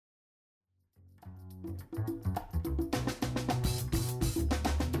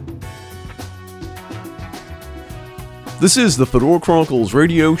This is the Fedora Chronicles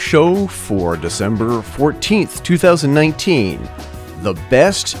radio show for December 14th, 2019. The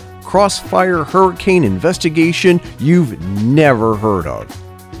best Crossfire hurricane investigation you've never heard of.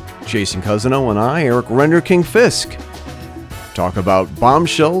 Jason Cousino and I, Eric Render King Fisk, talk about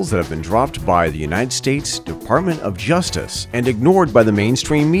bombshells that have been dropped by the United States Department of Justice and ignored by the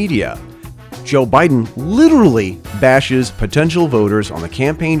mainstream media. Joe Biden literally bashes potential voters on the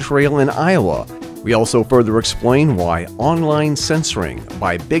campaign trail in Iowa. We also further explain why online censoring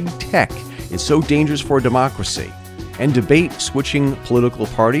by big tech is so dangerous for democracy, and debate switching political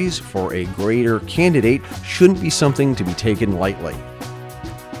parties for a greater candidate shouldn't be something to be taken lightly.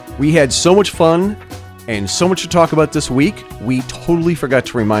 We had so much fun and so much to talk about this week, we totally forgot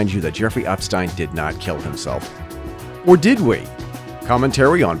to remind you that Jeffrey Epstein did not kill himself. Or did we?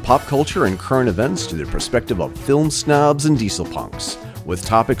 Commentary on pop culture and current events through the perspective of film snobs and diesel punks, with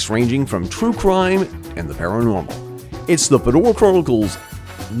topics ranging from true crime and the paranormal. It's the Fedora Chronicles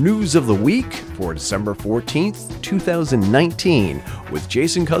News of the Week for December 14th, 2019, with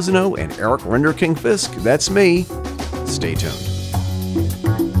Jason Cousino and Eric Render King Fisk. That's me. Stay tuned.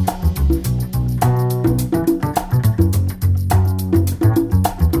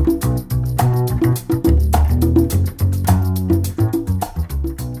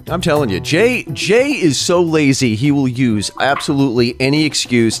 I'm telling you, Jay is so lazy, he will use absolutely any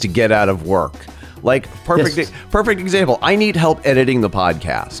excuse to get out of work. Like, perfect example, I need help editing the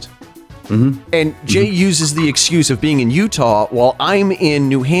podcast. Mm-hmm. And Jay uses the excuse of being in Utah while I'm in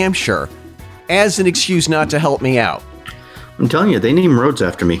New Hampshire as an excuse not to help me out. I'm telling you, they name roads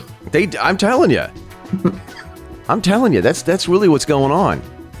after me. I'm telling you. That's really what's going on.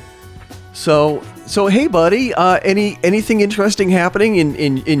 So hey, buddy, anything interesting happening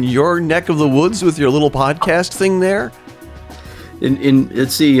in your neck of the woods with your little podcast thing there?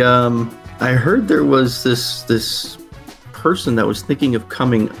 Let's see. I heard there was this person that was thinking of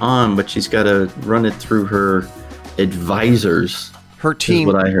coming on, but she's got to run it through her advisors. Her team.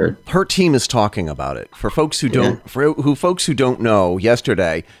 Is what I heard. Her team is talking about it. For folks who don't know,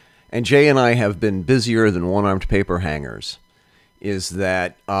 yesterday, and Jay and I have been busier than one-armed paper hangers, is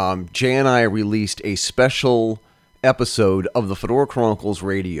that Jay and I released a special episode of the Fedora Chronicles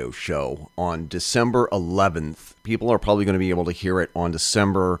radio show on December 11th. People are probably going to be able to hear it on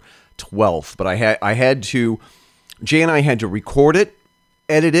December 12th, but Jay and I had to record it,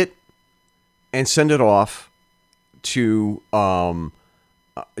 edit it, and send it off to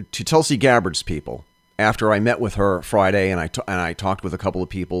Tulsi Gabbard's people. After I met with her Friday, and I talked with a couple of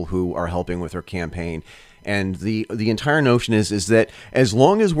people who are helping with her campaign. And the entire notion is that as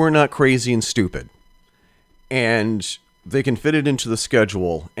long as we're not crazy and stupid, and they can fit it into the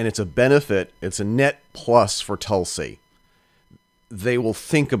schedule, and it's a benefit, it's a net plus for Tulsi, they will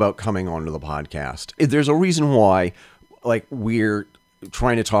think about coming onto the podcast. There's a reason why, like, we're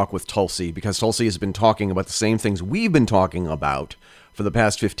trying to talk with Tulsi, because Tulsi has been talking about the same things we've been talking about for the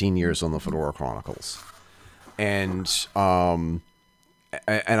past 15 years on the Fedora Chronicles. And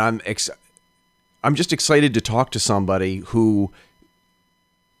I'm just excited to talk to somebody who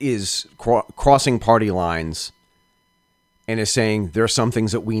is crossing party lines and is saying there are some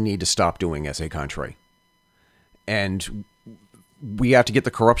things that we need to stop doing as a country. And we have to get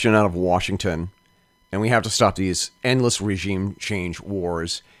the corruption out of Washington, and we have to stop these endless regime change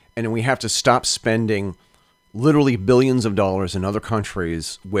wars, and then we have to stop spending literally billions of dollars in other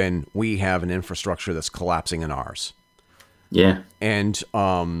countries when we have an infrastructure that's collapsing in ours. Yeah. And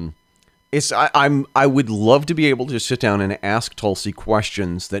I would love to be able to sit down and ask Tulsi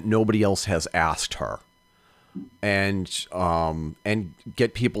questions that nobody else has asked her, and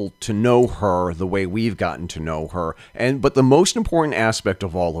get people to know her the way we've gotten to know her. But the most important aspect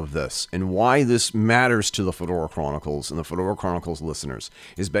of all of this, and why this matters to the Fedora Chronicles and the Fedora Chronicles listeners,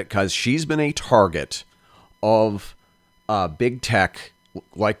 is because she's been a target of big tech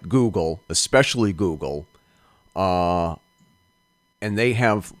like Google, especially Google, and they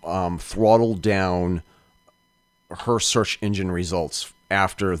have throttled down her search engine results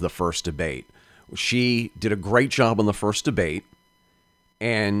after the first debate. She did a great job on the first debate,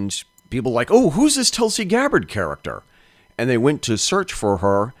 and people like, oh, who's this Tulsi Gabbard character? And they went to search for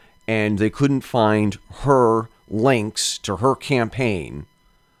her, and they couldn't find her links to her campaign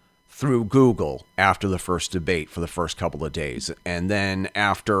through Google after the first debate for the first couple of days. And then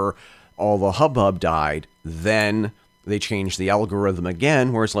after all the hubbub died, then they changed the algorithm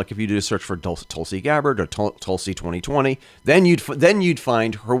again, where it's like if you did a search for Tulsi Gabbard or Tulsi 2020, then you'd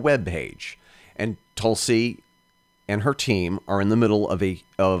find her webpage. And Tulsi and her team are in the middle of a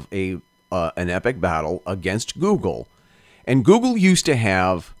an epic battle against Google. And Google used to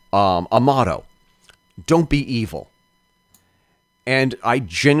have a motto, don't be evil. And I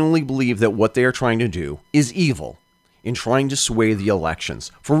genuinely believe that what they are trying to do is evil in trying to sway the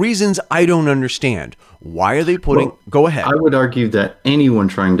elections for reasons I don't understand. Why are they putting... Well, go ahead. I would argue that anyone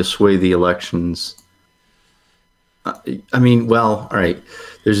trying to sway the elections... I mean, well, all right.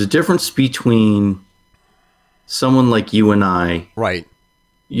 There's a difference between someone like you and I... Right.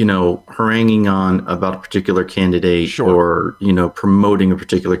 Haranguing on about a particular candidate, sure, or, promoting a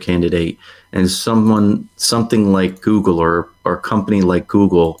particular candidate, and something like Google or a company like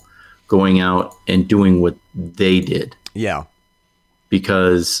Google going out and doing what they did. Yeah.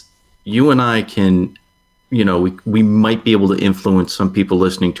 Because you and I can, we might be able to influence some people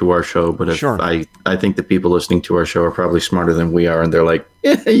listening to our show, but sure. I think the people listening to our show are probably smarter than we are, and they're like,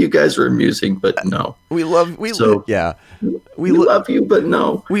 yeah, you guys are amusing, but no. We love you, but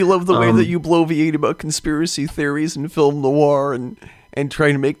no. We love the way that you bloviate about conspiracy theories and film noir and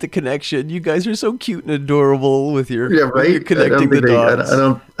trying to make the connection. You guys are so cute and adorable with your, with your connecting the dots.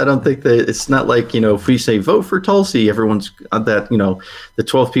 I don't think that it's not like, if we say vote for Tulsi, everyone's that, the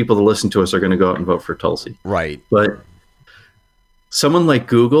 12 people that listen to us are going to go out and vote for Tulsi. Right. But someone like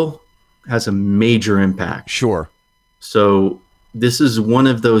Google has a major impact. Sure. So this is one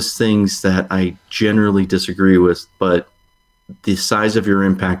of those things that I generally disagree with, but the size of your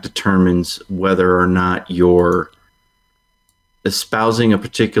impact determines whether or not you're espousing a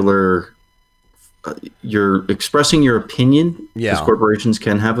particular, you're expressing your opinion. Yeah. Because corporations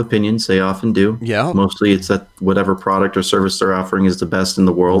can have opinions. They often do. Yeah. Mostly it's that whatever product or service they're offering is the best in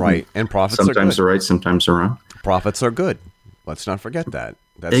the world. Right. And profits are good. Sometimes they're right, sometimes they're wrong. Profits are good. Let's not forget that.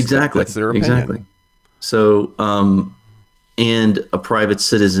 Exactly. That's their opinion. Exactly. So, and a private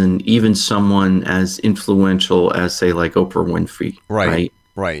citizen, even someone as influential as, say, like Oprah Winfrey. Right.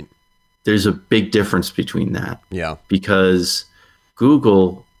 There's a big difference between that. Yeah. Because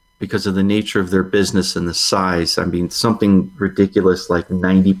Google, because of the nature of their business and the size, I mean, something ridiculous like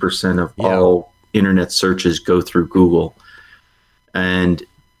 90% of all internet searches go through Google. And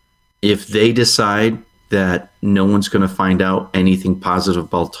if they decide that no one's going to find out anything positive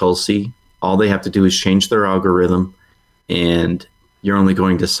about Tulsi, all they have to do is change their algorithm, and you're only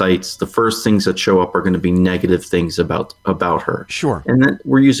going to sites. The first things that show up are going to be negative things about her. Sure. And then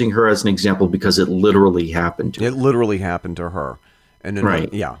we're using her as an example because it literally happened to her. It literally happened to her. And another,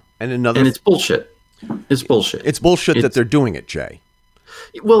 right. Yeah. And it's bullshit. It's bullshit. It's bullshit that they're doing it, Jay.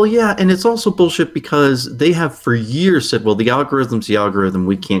 Well, yeah, and it's also bullshit because they have for years said, well, the algorithm's the algorithm.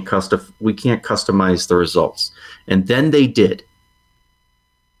 We can't customize the results. And then they did.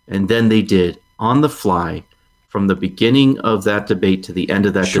 On the fly. From the beginning of that debate to the end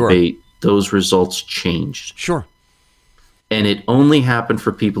of that debate, those results changed. Sure. And it only happened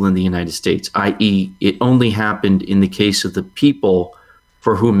for people in the United States, i.e., it only happened in the case of the people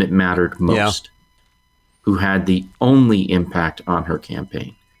for whom it mattered most, who had the only impact on her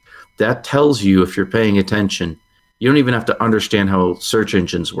campaign. That tells you, if you're paying attention, you don't even have to understand how search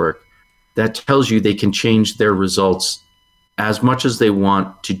engines work. That tells you they can change their results as much as they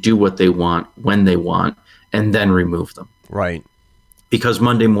want to do what they want, when they want, and then remove them. Right. Because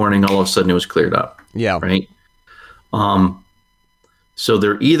Monday morning, all of a sudden, it was cleared up. Yeah. Right? So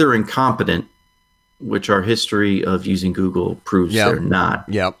they're either incompetent, which our history of using Google proves they're not.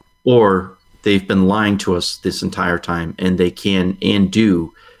 Yep. Or they've been lying to us this entire time, and they can and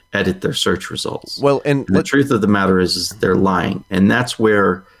do edit their search results. Well, and the truth of the matter is they're lying. And that's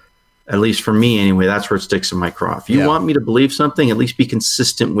where, at least for me anyway, that's where it sticks in my craw. If you want me to believe something, at least be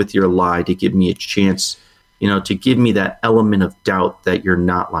consistent with your lie to give me a chance, to give me that element of doubt that you're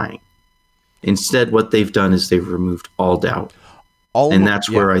not lying. Instead, what they've done is they've removed all doubt. And that's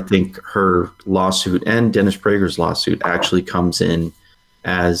where I think her lawsuit and Dennis Prager's lawsuit actually comes in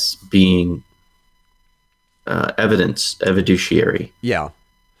as being evidentiary. Yeah.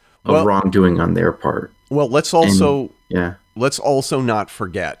 Of wrongdoing on their part. Well, let's also not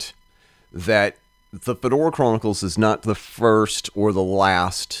forget that the Fedora Chronicles is not the first or the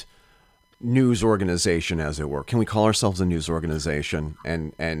last news organization, as it were. Can we call ourselves a news organization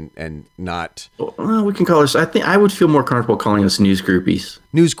and not? Well, we can call us. I think I would feel more comfortable calling us news groupies.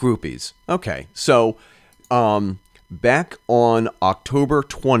 News groupies. Okay, so back on October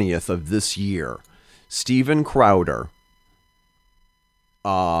 20th of this year, Steven Crowder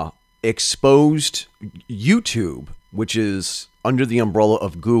exposed YouTube, which is under the umbrella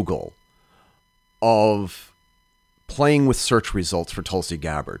of Google, of playing with search results for Tulsi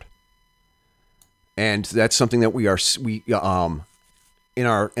Gabbard. And that's something that we in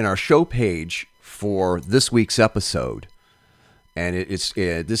our show page for this week's episode, and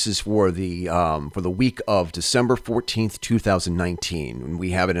this is for the week of December 14th, 2019, and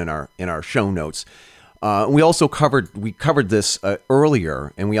we have it in our show notes. We also covered this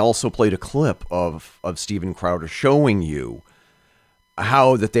earlier, and we also played a clip of Steven Crowder showing you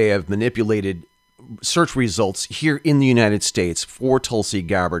how that they have manipulated search results here in the United States for Tulsi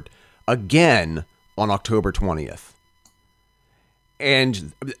Gabbard again on October 20th.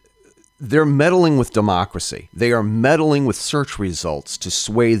 And they're meddling with democracy. They are meddling with search results to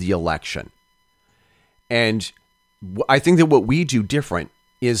sway the election. And I think that what we do different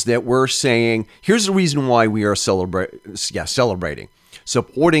is that we're saying, here's the reason why we are celebrating,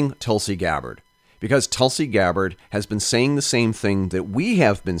 supporting Tulsi Gabbard. Because Tulsi Gabbard has been saying the same thing that we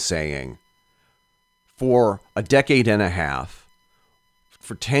have been saying for a decade and a half,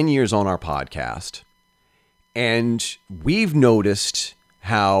 for 10 years on our podcast. And we've noticed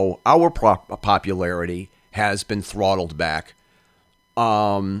how our popularity has been throttled back.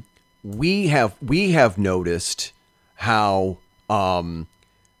 We have noticed how web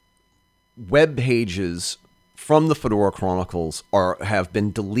pages from the Fedora Chronicles have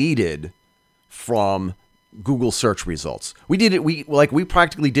been deleted from Google search results. We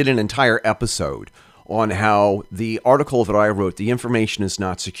practically did an entire episode on how the article that I wrote, "The Information is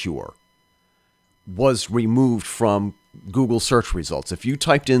Not Secure," was removed from Google search results. If you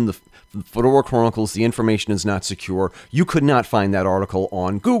typed in the Fedora Chronicles, "The Information is Not Secure," you could not find that article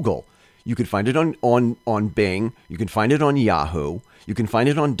on Google. You could find it on Bing. You can find it on Yahoo. You can find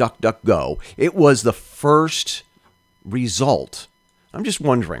it on DuckDuckGo. It was the first result. I'm just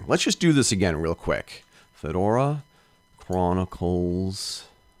wondering. Let's just do this again real quick. Fedora Chronicles.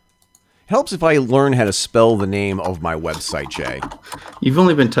 Helps if I learn how to spell the name of my website, Jay. You've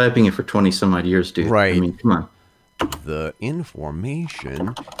only been typing it for 20 some odd years, dude. Right. I mean, come on. The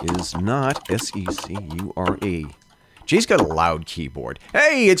Information is Not Secure. Jay's got a loud keyboard.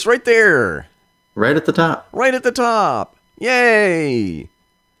 Hey, it's right there. Right at the top. Right at the top. Yay.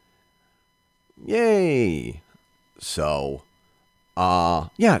 Yay. So,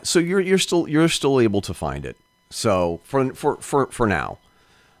 so you're still able to find it. So for now.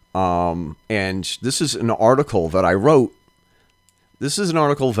 And this is an article that I wrote. This is an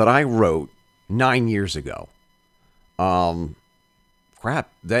article that I wrote 9 years ago. That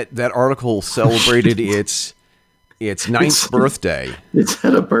article celebrated its ninth birthday. It's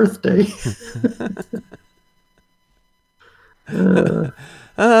had a birthday.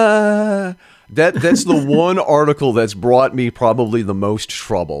 That's the one article that's brought me probably the most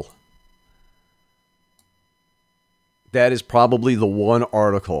trouble. That is probably the one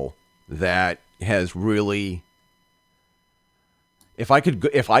article that has really. If I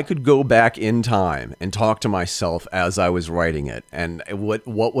could go back in time and talk to myself as I was writing it, and what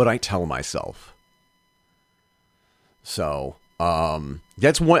would I tell myself? So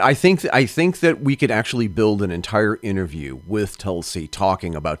that's one. I think that we could actually build an entire interview with Tulsi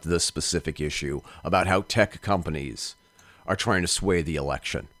talking about this specific issue, about how tech companies are trying to sway the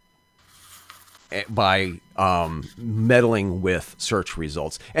election by meddling with search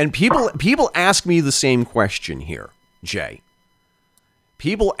results. And people ask me the same question here, Jay.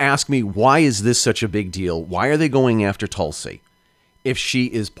 People ask me, why is this such a big deal? Why are they going after Tulsi if she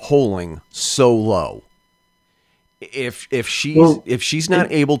is polling so low? If she's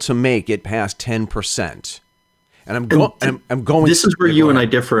not able to make it past 10%, and I'm going. This is where you and I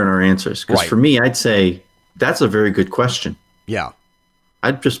differ in our answers. Because for me, I'd say that's a very good question. Yeah,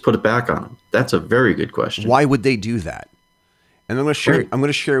 I'd just put it back on them. That's a very good question. Why would they do that? And I'm going to share. Right. I'm going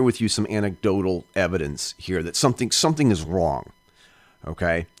to share with you some anecdotal evidence here that something is wrong.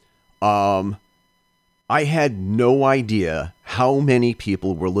 Okay. I had no idea how many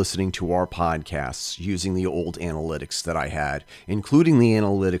people were listening to our podcasts using the old analytics that I had, including the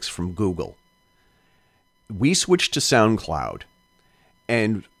analytics from Google. We switched to SoundCloud,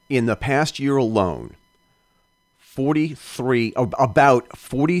 and in the past year alone, about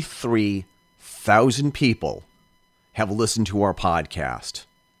 43,000 people have listened to our podcast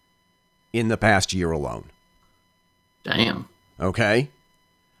in the past year alone. Damn. Okay?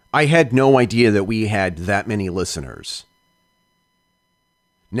 I had no idea that we had that many listeners.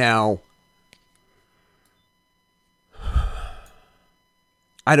 Now,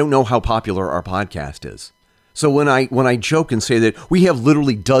 I don't know how popular our podcast is. So when I joke and say that we have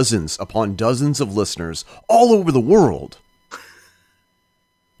literally dozens upon dozens of listeners all over the world,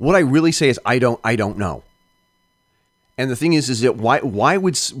 what I really say is I don't know. And the thing is that why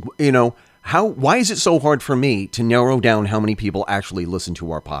would, why is it so hard for me to narrow down how many people actually listen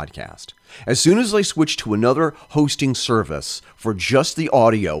to our podcast? As soon as I switch to another hosting service for just the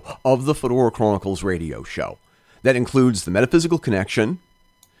audio of the Fedora Chronicles radio show, That includes the Metaphysical Connection,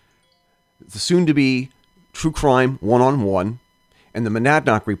 the soon-to-be True Crime One-on-One, and the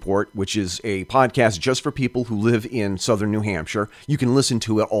Monadnock Report, which is a podcast just for people who live in southern New Hampshire. You can listen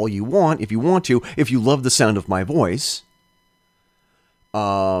to it all you want, if you love the sound of my voice.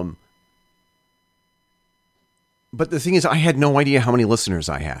 But the thing is, I had no idea how many listeners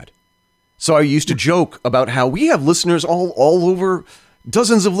I had. So I used to joke about how we have listeners all over,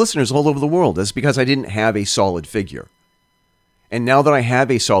 dozens of listeners all over the world. That's because I didn't have a solid figure. And now that I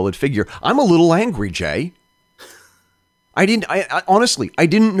have a solid figure, I'm a little angry, Jay. I honestly, I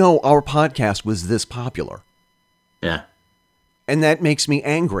didn't know our podcast was this popular. Yeah. And that makes me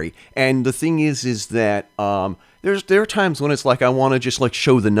angry. And the thing is that there are times when it's like I want to just like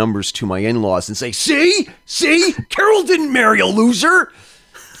show the numbers to my in-laws and say, see, Carol didn't marry a loser.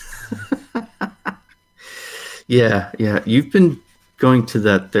 Yeah. You've been going to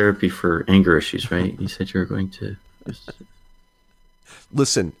that therapy for anger issues, right? You said you were going to.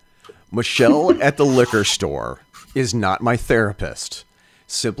 Listen, Michelle at the liquor store is not my therapist.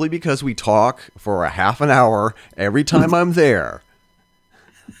 Simply because we talk for a half an hour every time I'm there.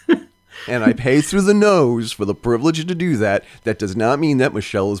 And I pay through the nose for the privilege to do that. That does not mean that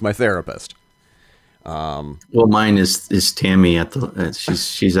Michelle is my therapist. Well, mine is Tammy at the.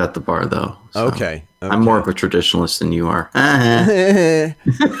 She's at the bar though. So okay. I'm more of a traditionalist than you are.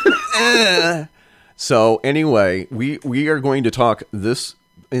 So anyway, we are going to talk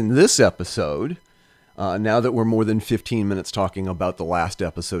in this episode. Now that we're more than 15 minutes talking about the last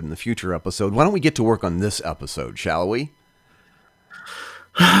episode and the future episode, why don't we get to work on this episode, shall we?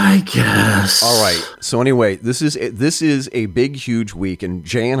 I guess. All right. So anyway, this is a big, huge week, and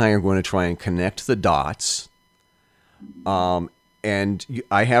Jay and I are going to try and connect the dots. And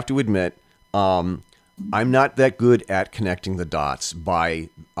I have to admit, I'm not that good at connecting the dots by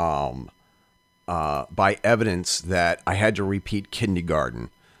evidence that I had to repeat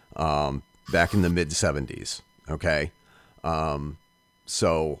kindergarten back in the mid 70s. Okay.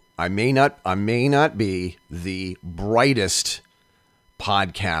 So I may not be the brightest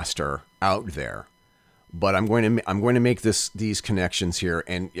podcaster out there, but I'm going to make these connections here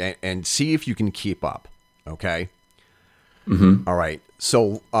and see if you can keep up. Okay. Mm-hmm. All right.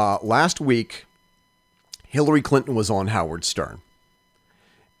 So last week, Hillary Clinton was on Howard Stern,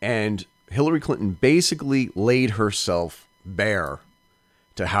 and Hillary Clinton basically laid herself bare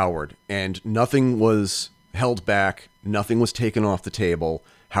to Howard, and nothing was held back. Nothing was taken off the table.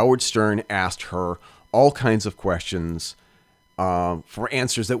 Howard Stern asked her all kinds of questions for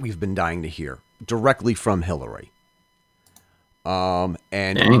answers that we've been dying to hear directly from Hillary. And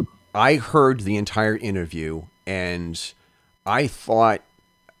Dang. I heard the entire interview, and I thought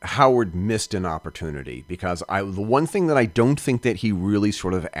Howard missed an opportunity because the one thing that I don't think that he really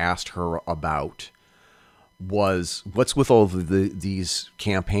sort of asked her about was what's with all these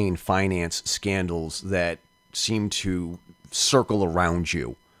campaign finance scandals that seem to circle around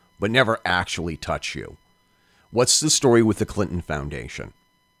you but never actually touch you. What's the story with the Clinton Foundation?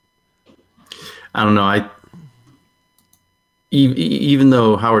 I don't know. Even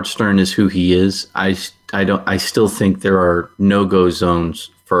though Howard Stern is who he is, I still think there are no-go zones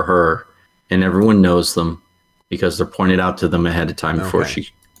for her, and everyone knows them because they're pointed out to them ahead of time before she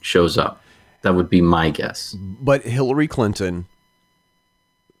shows up. That would be my guess. But Hillary Clinton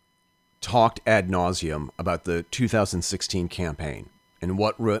talked ad nauseum about the 2016 campaign and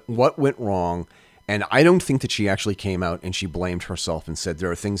what went wrong. And I don't think that she actually came out and she blamed herself and said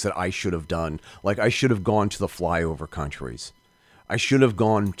there are things that I should have done. Like I should have gone to the flyover countries. I should have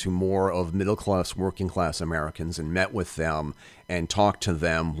gone to more of middle-class, working-class Americans and met with them and talked to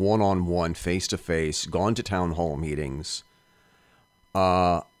them one-on-one, face-to-face, gone to town hall meetings.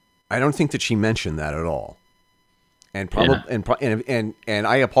 I don't think that she mentioned that at all. And and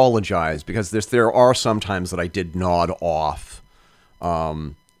I apologize because there are some times that I did nod off,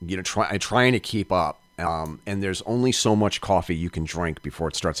 trying to keep up. And there's only so much coffee you can drink before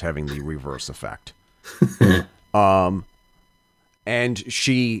it starts having the reverse effect. And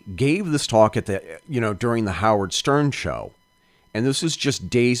she gave this talk at during the Howard Stern show. And this is just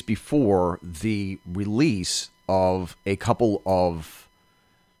days before the release of a couple of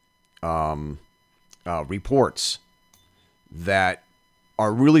reports that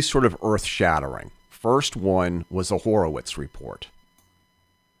are really sort of earth-shattering. First one was a Horowitz report.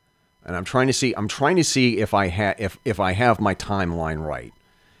 And I'm trying to see if I have my timeline right.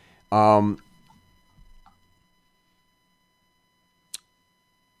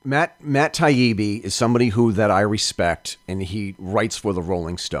 Matt Taibbi is somebody that I respect, and he writes for the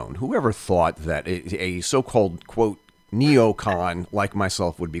Rolling Stone. Whoever thought that a so-called, quote, neocon like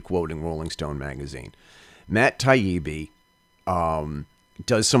myself would be quoting Rolling Stone magazine? Matt Taibbi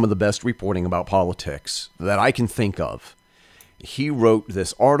does some of the best reporting about politics that I can think of. He wrote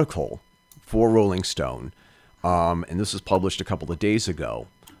this article for Rolling Stone, and this was published a couple of days ago.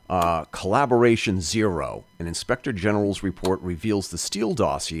 Collaboration Zero, an Inspector General's report reveals the Steele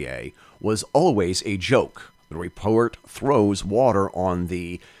dossier was always a joke. The report throws water on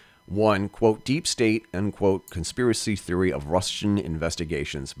the one, quote, deep state, unquote, conspiracy theory of Russian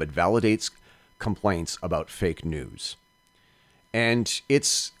investigations, but validates complaints about fake news. And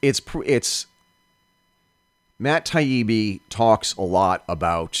it's Matt Taibbi talks a lot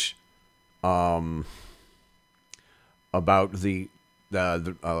about the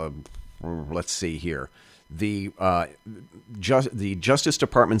let's see here, the Justice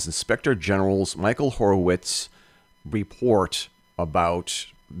Department's Inspector General's Michael Horowitz report about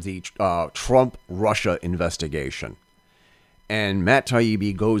the Trump-Russia investigation. And Matt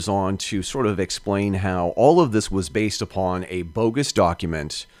Taibbi goes on to sort of explain how all of this was based upon a bogus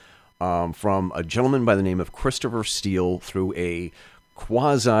document from a gentleman by the name of Christopher Steele through a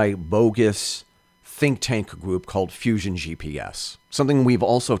quasi-bogus think tank group called Fusion GPS, something we've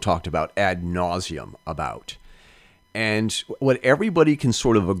also talked about ad nauseum about. And what everybody can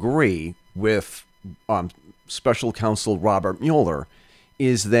sort of agree with Special Counsel Robert Mueller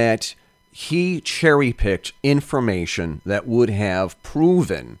is that he cherry-picked information that would have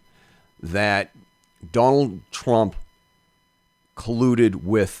proven that Donald Trump colluded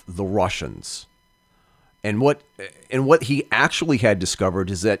with the Russians. And what he actually had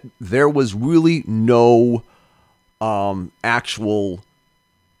discovered is that there was really no actual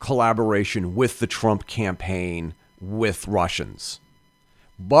collaboration with the Trump campaign with Russians.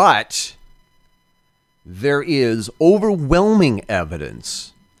 But there is overwhelming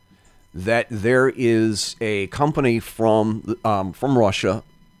evidence that there is a company from Russia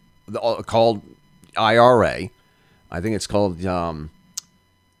called IRA. I think it's called.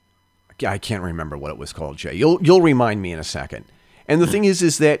 I can't remember what it was called, Jay. You'll remind me in a second. And the thing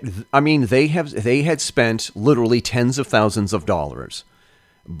is that I mean they had spent literally tens of thousands of dollars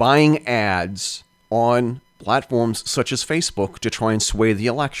buying ads on platforms such as Facebook to try and sway the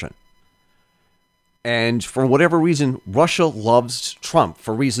election. And for whatever reason, Russia loves Trump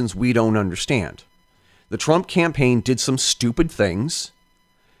for reasons we don't understand. The Trump campaign did some stupid things.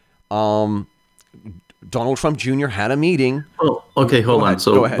 Donald Trump Jr. had a meeting. Oh, okay, hold on.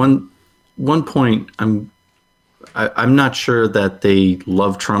 So one point, I'm not sure that they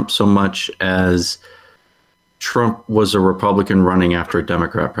love Trump so much as Trump was a Republican running after a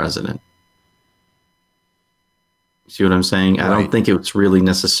Democrat president. See what I'm saying? Right. I don't think it's really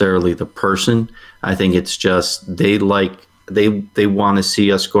necessarily the person. I think it's just they want to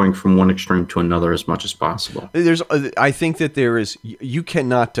see us going from one extreme to another as much as possible. I think that you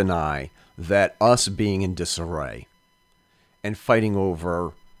cannot deny that us being in disarray and fighting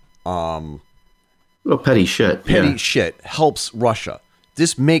over little petty shit. Shit helps Russia.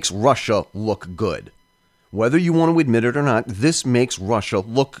 This makes Russia look good. Whether you want to admit it or not, this makes Russia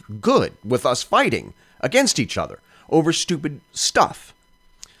look good with us fighting against each other over stupid stuff.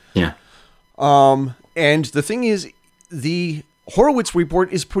 Yeah. And the thing is, the Horowitz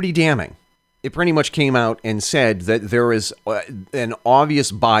report is pretty damning. It pretty much came out and said that there is an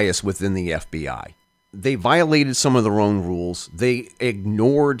obvious bias within the FBI. They violated some of their own rules. They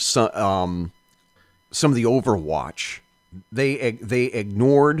ignored some of the Overwatch. They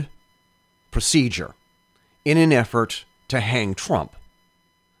ignored procedure in an effort to hang Trump.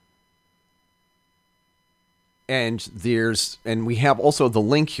 And we have also the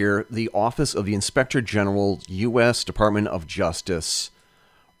link here, the Office of the Inspector General, U.S. Department of Justice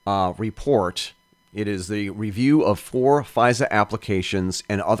report. It is the review of 4 FISA applications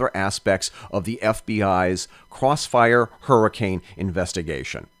and other aspects of the FBI's Crossfire hurricane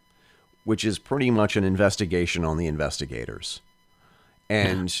investigation, which is pretty much an investigation on the investigators.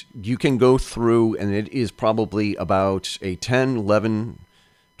 And you can go through, and it is probably about a 10, 11,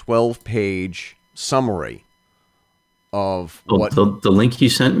 12-page summary of what... The link you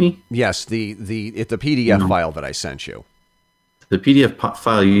sent me? Yes, the PDF file that I sent you. The PDF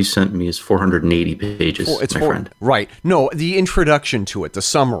file you sent me is 480 pages, friend. Right. No, the introduction to it, the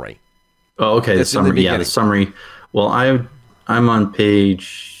summary. Oh, okay, the summary. Yeah, the summary. Well, I'm on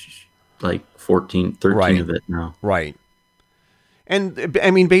page like 13 of it now. Right. And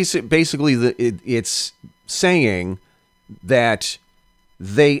I mean, basically, it's saying that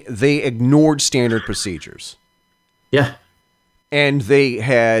they ignored standard procedures. Yeah. And they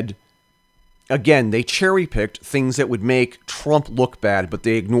had, again, they cherry-picked things that would make Trump look bad, but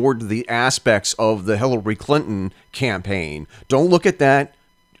they ignored the aspects of the Hillary Clinton campaign. Don't look at that.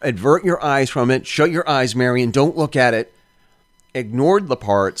 Avert your eyes from it. Shut your eyes, Marion. Don't look at it. Ignored the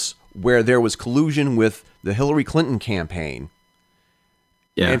parts where there was collusion with the Hillary Clinton campaign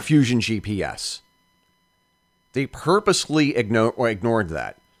and Fusion GPS. They purposely ignored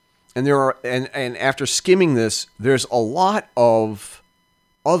that. And and after skimming this, there's a lot of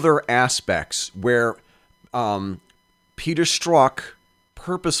other aspects where Peter Strzok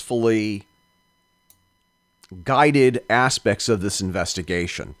purposefully guided aspects of this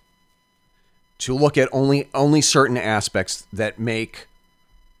investigation to look at only certain aspects that make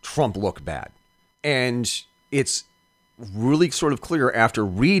Trump look bad. And it's really sort of clear after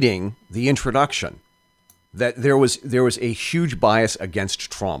reading the introduction that there was a huge bias against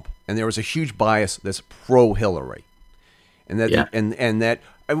Trump, and there was a huge bias that's pro-Hillary. And that and that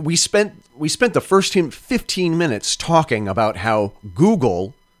we spent the first 15 minutes talking about how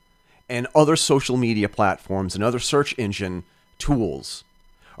Google and other social media platforms and other search engine tools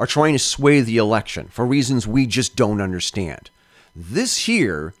are trying to sway the election for reasons we just don't understand. This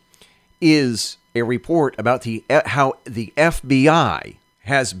here is a report about how the FBI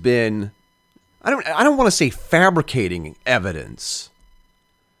has been, I don't want to say fabricating evidence,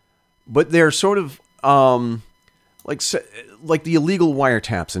 but they're sort of like the illegal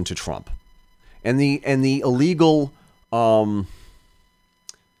wiretaps into Trump and the illegal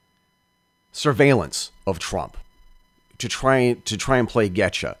surveillance of Trump to try and play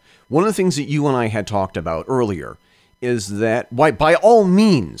getcha. One of the things that you and I had talked about earlier is that by all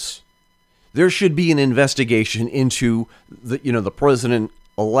means there should be an investigation into the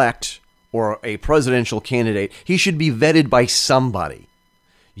president-elect or a presidential candidate. He should be vetted by somebody.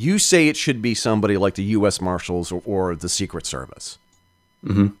 You say it should be somebody like the U.S. Marshals or the Secret Service.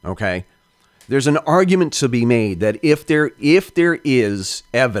 Mm-hmm. Okay? There's an argument to be made that if there is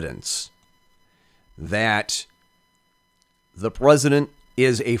evidence that the president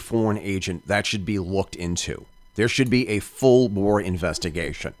is a foreign agent, that should be looked into. There should be a full-bore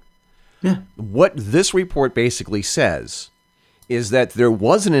investigation. Yeah. What this report basically says is that there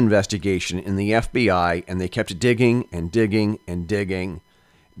was an investigation in the FBI, and they kept digging and digging and digging.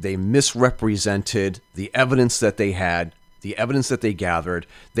 They misrepresented the evidence that they had, the evidence that they gathered.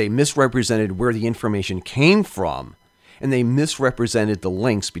 They misrepresented where the information came from, and they misrepresented the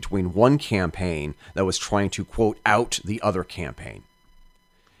links between one campaign that was trying to, quote, out the other campaign.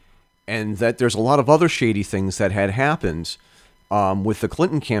 And that there's a lot of other shady things that had happened with the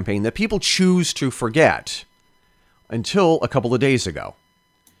Clinton campaign that people choose to forget until a couple of days ago.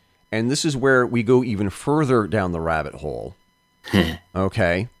 And this is where we go even further down the rabbit hole.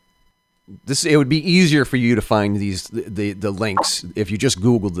 Okay. It would be easier for you to find the links if you just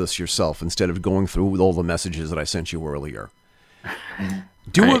Googled this yourself instead of going through all the messages that I sent you earlier.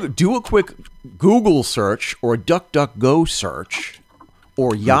 Do a quick Google search or DuckDuckGo search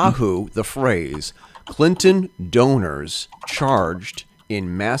or Yahoo the phrase Clinton donors charged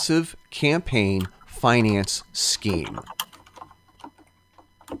in massive campaign finance scheme.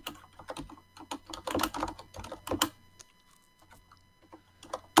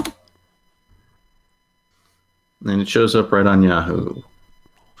 And it shows up right on Yahoo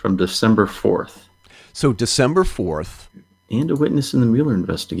from December 4th. So December 4th. And a witness in the Mueller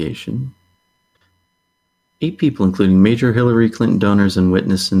investigation. 8 people, including major Hillary Clinton donors and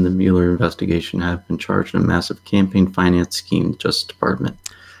witness in the Mueller investigation, have been charged in a massive campaign finance scheme, the Justice Department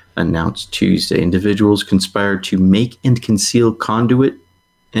announced Tuesday. Individuals conspired to make and conceal conduit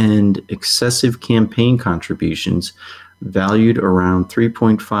and excessive campaign contributions valued around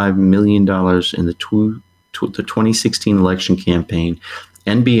 $3.5 million in the 2016 election campaign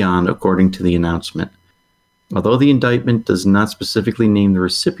and beyond, according to the announcement. Although the indictment does not specifically name the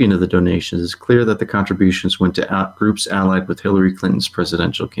recipient of the donations, it's clear that the contributions went to groups allied with Hillary Clinton's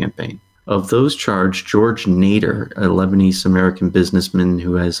presidential campaign. Of those charged, George Nader, a Lebanese-American businessman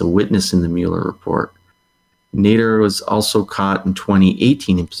who has a witness in the Mueller report. Nader was also caught in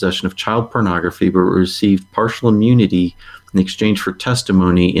 2018 in possession of child pornography, but received partial immunity in exchange for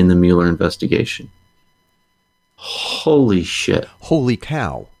testimony in the Mueller investigation. Holy shit. Holy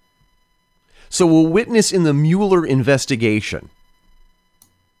cow. So a witness in the Mueller investigation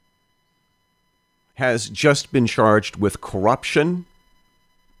has just been charged with corruption,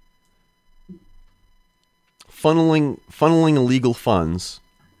 funneling illegal funds,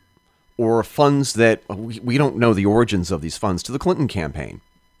 or funds that we don't know the origins of these funds, to the Clinton campaign.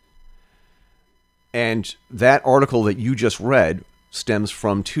 And that article that you just read stems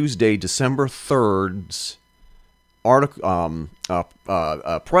from Tuesday, December 3rd's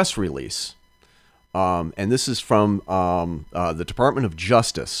press release. And this is from the Department of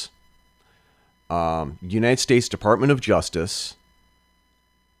Justice, United States Department of Justice,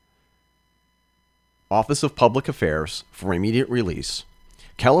 Office of Public Affairs, for immediate release.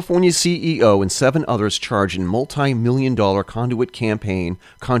 California's CEO and 7 others charged in multi-million-dollar conduit campaign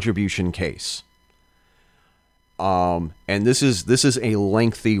contribution case. And this is a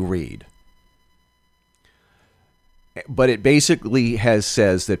lengthy read. But it basically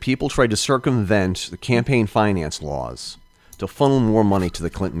says that people tried to circumvent the campaign finance laws to funnel more money to the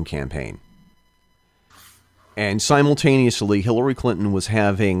Clinton campaign. And simultaneously, Hillary Clinton was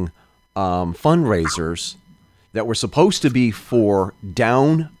having fundraisers that were supposed to be for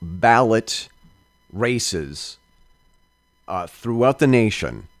down-ballot races throughout the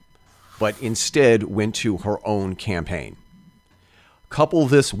nation, but instead went to her own campaign. Couple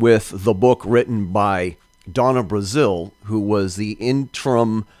this with the book written by Donna Brazile, who was the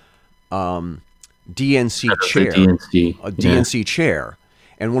interim DNC chair. DNC chair.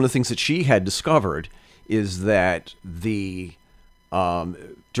 And one of the things that she had discovered is that during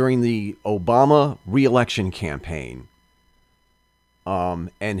the Obama re-election campaign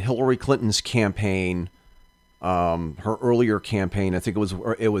and Hillary Clinton's campaign, her earlier campaign, I think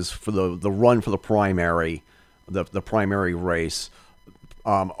it was for the run for the primary, the primary race,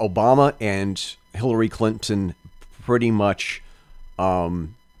 Obama and Hillary Clinton pretty much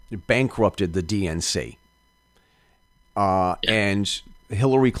bankrupted the DNC. And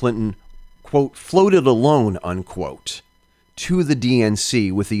Hillary Clinton, quote, floated a loan, unquote, to the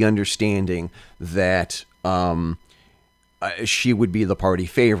DNC with the understanding that she would be the party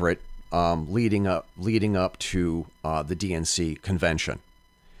favorite leading up to the DNC convention.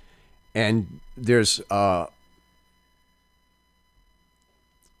 And there's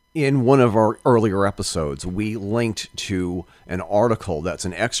in one of our earlier episodes, we linked to an article that's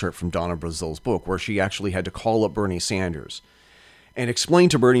an excerpt from Donna Brazile's book where she actually had to call up Bernie Sanders and explain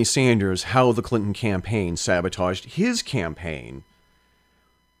to Bernie Sanders how the Clinton campaign sabotaged his campaign,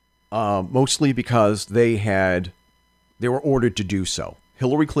 mostly because they were ordered to do so.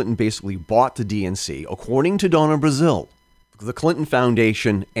 Hillary Clinton basically bought the DNC, according to Donna Brazile. The Clinton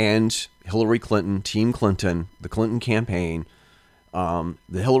Foundation and Hillary Clinton, Team Clinton, the Clinton campaign, the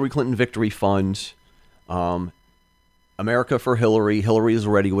Hillary Clinton Victory Fund, America for Hillary, Hillary is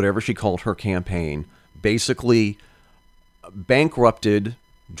Ready, whatever she called her campaign, basically bankrupted,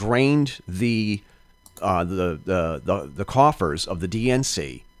 drained the coffers of the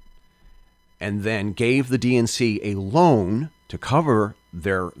DNC, and then gave the DNC a loan to cover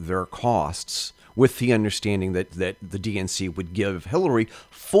their costs, with the understanding that the DNC would give Hillary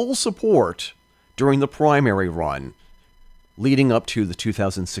full support during the primary run leading up to the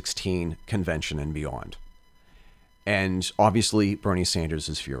 2016 convention and beyond. And obviously, Bernie Sanders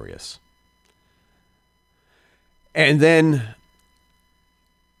is furious. And then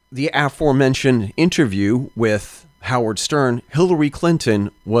the aforementioned interview with Howard Stern, Hillary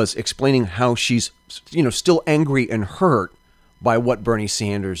Clinton was explaining how she's, still angry and hurt by what Bernie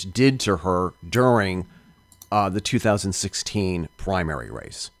Sanders did to her during the 2016 primary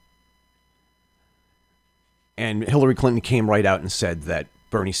race. And Hillary Clinton came right out and said that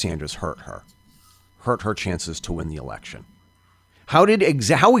Bernie Sanders hurt her chances to win the election. How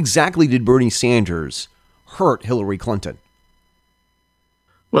exactly did Bernie Sanders hurt Hillary Clinton?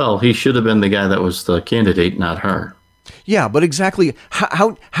 Well, he should have been the guy that was the candidate, not her. Yeah, but exactly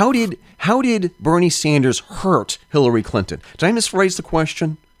how did Bernie Sanders hurt Hillary Clinton? Did I misphrase the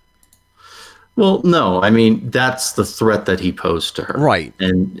question? Well, no. I mean, that's the threat that he posed to her. Right.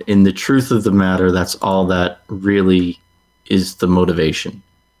 And in the truth of the matter, that's all that really is the motivation.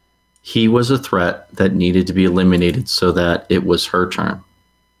 He was a threat that needed to be eliminated so that it was her turn.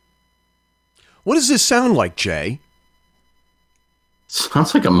 What does this sound like, Jay?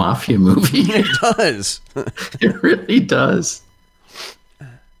 Sounds like a mafia movie. It does. It really does.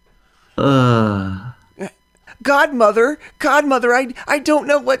 Godmother, I don't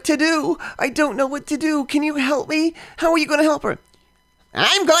know what to do. I don't know what to do. Can you help me? How are you going to help her?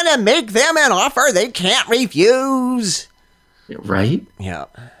 I'm going to make them an offer they can't refuse. Right? Yeah.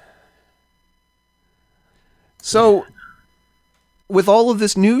 So, with all of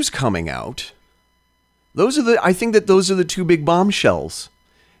this news coming out, I think that those are the two big bombshells.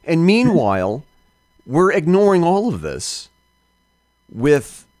 And meanwhile, we're ignoring all of this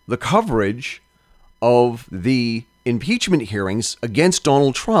with the coverage of the impeachment hearings against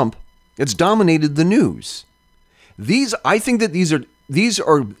Donald Trump that's dominated the news. I think that these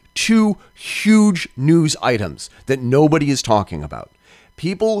are two huge news items that nobody is talking about.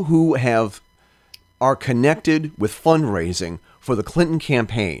 People who are connected with fundraising for the Clinton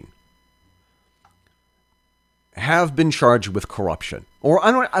campaign have been charged with corruption. Or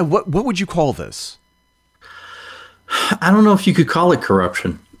what would you call this? I don't know if you could call it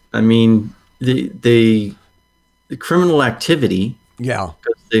corruption. I mean, the criminal activity. Yeah.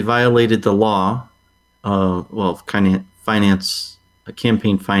 Because they violated the law. Kind of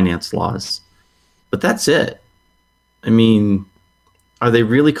campaign finance laws. But that's it. I mean, are they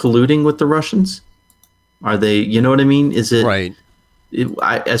really colluding with the Russians? Are they? You know what I mean? Is it right?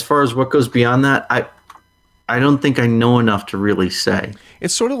 As far as what goes beyond that, I don't think I know enough to really say.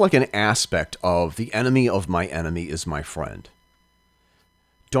 It's sort of like an aspect of the enemy of my enemy is my friend.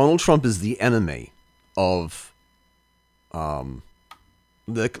 Donald Trump is the enemy of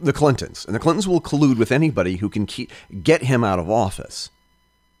the Clintons, and the Clintons will collude with anybody who can get him out of office.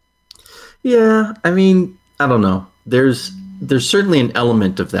 Yeah, I mean, I don't know. There's certainly an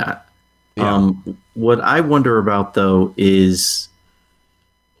element of that. Yeah. What I wonder about, though, is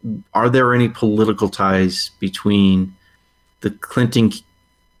are there any political ties between the Clintons,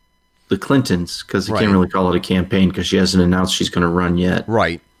 because I can't really call it a campaign because she hasn't announced she's going to run yet.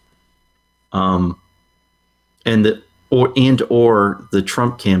 Right. And the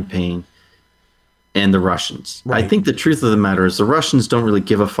Trump campaign and the Russians. Right. I think the truth of the matter is the Russians don't really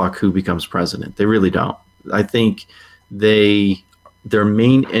give a fuck who becomes president. They really don't. I think their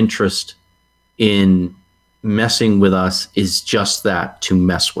main interest in messing with us is just that, to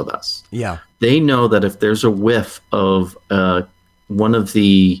mess with us. Yeah. They know that if there's a whiff of one of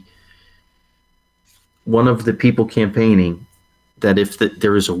the people campaigning, that if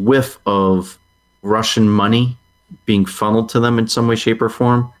there is a whiff of Russian money being funneled to them in some way, shape, or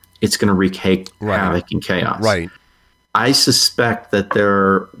form, it's going to wreak havoc and chaos. Right. I suspect that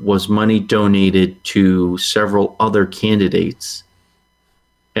there was money donated to several other candidates,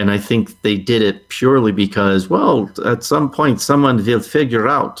 and I think they did it purely because, well, at some point someone will figure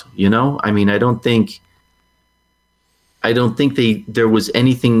out, you know? I mean, I don't think there was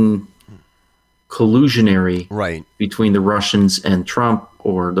anything collusionary between the Russians and Trump,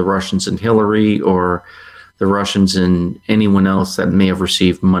 or the Russians and Hillary, or the Russians and anyone else that may have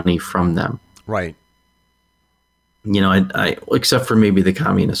received money from them. Right. You know, I except for maybe the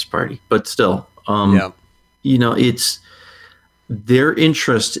Communist Party, but still, you know, it's their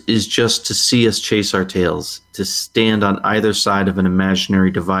interest is just to see us chase our tails, to stand on either side of an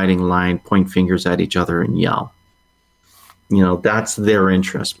imaginary dividing line, point fingers at each other and yell. You know, that's their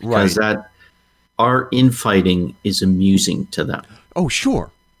interest, because our infighting is amusing to them. Oh,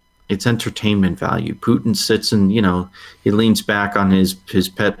 sure. It's entertainment value. Putin sits and, you know, he leans back on his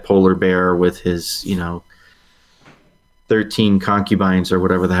pet polar bear with his, 13 concubines or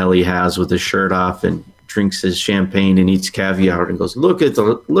whatever the hell he has, with his shirt off, and drinks his champagne and eats caviar and goes, look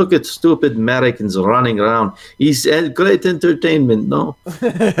at stupid Americans running around. He's great entertainment. No,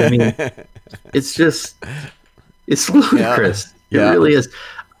 I mean, it's ludicrous. Yeah. It really is.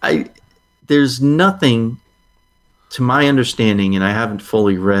 There's nothing, to my understanding, and I haven't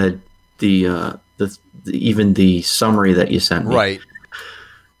fully read even the summary that you sent me. Right.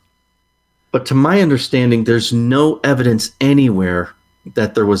 But to my understanding, there's no evidence anywhere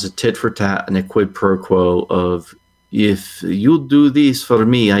that there was a tit for tat and a quid pro quo of, if you do this for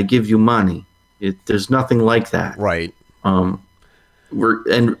me, I give you money. There's nothing like that. Right. And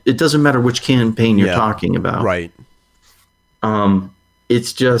it doesn't matter which campaign you're talking about. Right.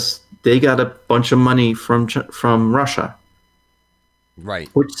 It's just they got a bunch of money from Russia. Right.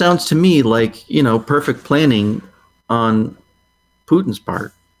 Which sounds to me like, perfect planning on Putin's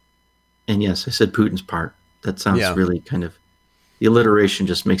part. And yes, I said Putin's part. That sounds really kind of, the alliteration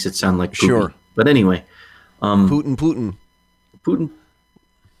just makes it sound like poopy. Sure. But anyway. Putin.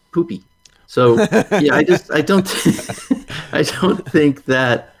 Poopy. So, yeah, I don't think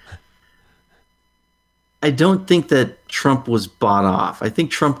that Trump was bought off. I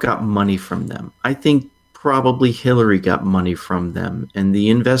think Trump got money from them. I think probably Hillary got money from them. And the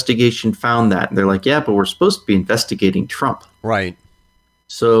investigation found that. And they're like, yeah, but we're supposed to be investigating Trump. Right.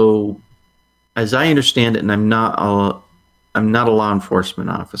 So, as I understand it, and I'm not a law enforcement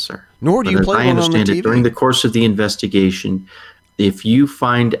officer. Nor do you play one on the TV. During the course of the investigation, if you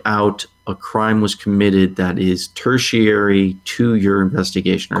find out a crime was committed that is tertiary to your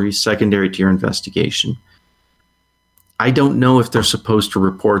investigation, or secondary to your investigation, I don't know if they're supposed to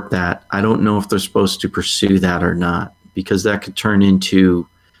report that. I don't know if they're supposed to pursue that or not, because that could turn into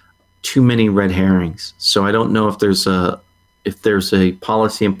too many red herrings. So I don't know if there's a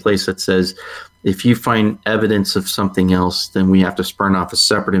policy in place that says, if you find evidence of something else, then we have to spurn off a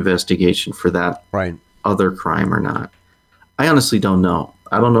separate investigation for that other crime or not. I honestly don't know.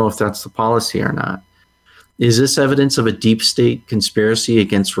 I don't know if that's the policy or not. Is this evidence of a deep state conspiracy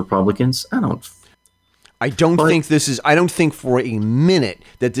against Republicans? I don't think for a minute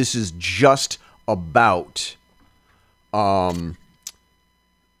that this is just about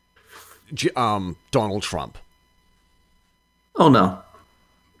Donald Trump. Oh no.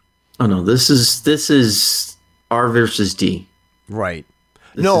 This is R versus D. Right.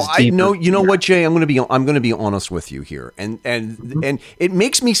 This No, is I deeper. know. You know what, Jay? I'm going to be honest with you here, and it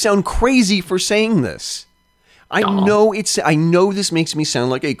makes me sound crazy for saying this. I know this makes me sound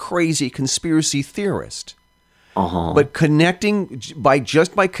like a crazy conspiracy theorist. But by connecting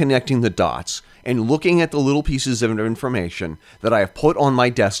the dots and looking at the little pieces of information that I have put on my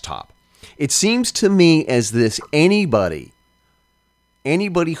desktop, it seems to me as this anybody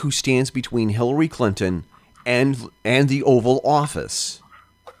who stands between Hillary Clinton and the Oval Office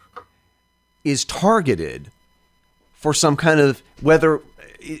is targeted for some kind of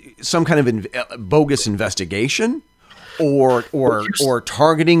bogus investigation, or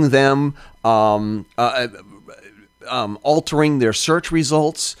targeting them, altering their search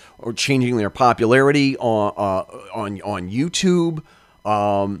results, or changing their popularity on YouTube.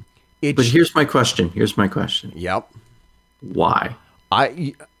 But here's my question. Yep. Why?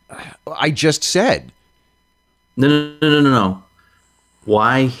 I just said. No.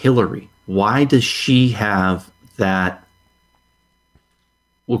 Why Hillary? Why does she have that?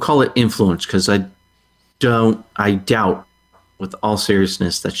 We'll call it influence, because I doubt, with all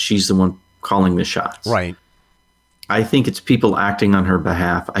seriousness, that she's the one calling the shots. Right. I think it's people acting on her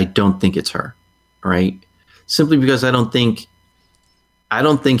behalf. I don't think it's her. Right. Simply because I don't think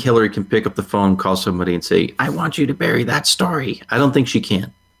Hillary can pick up the phone, call somebody and say, I want you to bury that story. I don't think she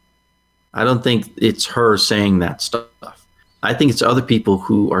can. I don't think it's her saying that stuff. I think it's other people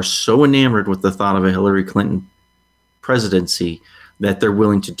who are so enamored with the thought of a Hillary Clinton presidency that they're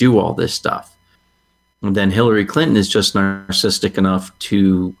willing to do all this stuff. And then Hillary Clinton is just narcissistic enough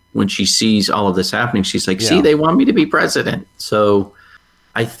to, when she sees all of this happening, she's like, see, they want me to be president. So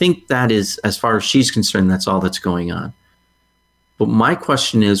I think that is, as far as she's concerned, that's all that's going on. But my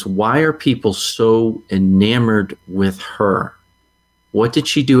question is, why are people so enamored with her? What did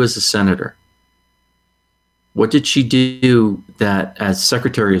she do as a senator? What did she do that, as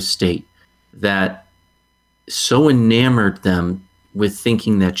Secretary of State, that so enamored them with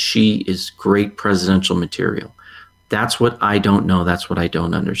thinking that she is great presidential material? That's what I don't know. That's what I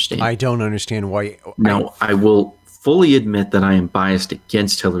don't understand. I don't understand why. Now, I will fully admit that I am biased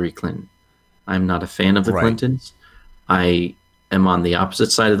against Hillary Clinton. I'm not a fan of the Clintons. I am on the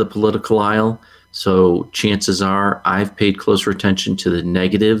opposite side of the political aisle. So chances are I've paid closer attention to the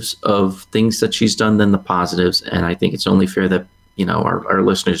negatives of things that she's done than the positives. And I think it's only fair that, our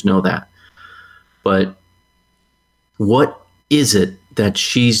listeners know that. But what is it that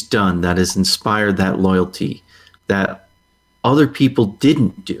she's done that has inspired that loyalty that other people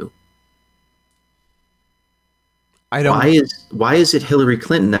didn't do? Why is it Hillary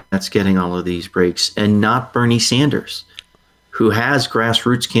Clinton that's getting all of these breaks and not Bernie Sanders, who has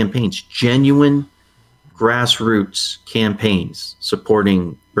grassroots campaigns, genuine grassroots campaigns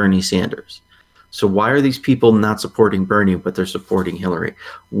supporting Bernie Sanders? So why are these people not supporting Bernie, but they're supporting Hillary?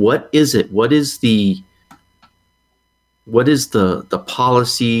 What is it? What is the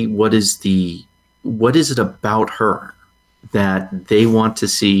policy? What is it about her that they want to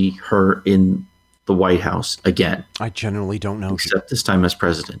see her in the White House again? I generally don't know. Except this time as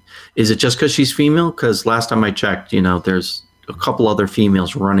president. Is it just because she's female? Because last time I checked, there's a couple other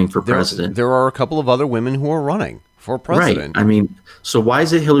females running for president. There are a couple of other women who are running for president. Right. I mean, so why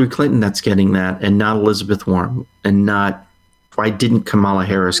is it Hillary Clinton that's getting that and not Elizabeth Warren, and why didn't Kamala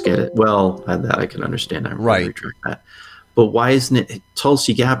Harris get it? Well, that I can understand. I retract that. But why isn't it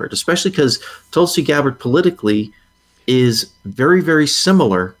Tulsi Gabbard? Especially because Tulsi Gabbard politically is very, very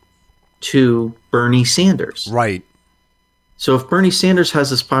similar to Bernie Sanders. Right. So if Bernie Sanders has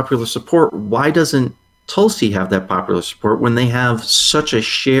this popular support, why doesn't Tulsi have that popular support when they have such a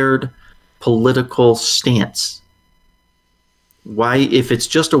shared political stance? Why, if it's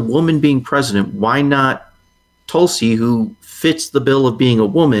just a woman being president, why not Tulsi, who fits the bill of being a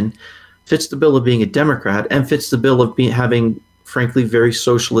woman, fits the bill of being a Democrat, and fits the bill of having, frankly, very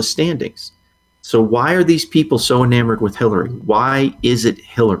socialist standings? So why are these people so enamored with Hillary? Why is it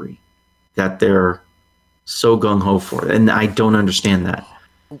Hillary that they're so gung-ho for? And I don't understand that.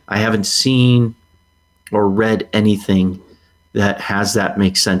 I haven't seen or read anything that has that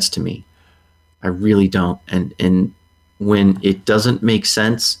make sense to me. I really don't. And when it doesn't make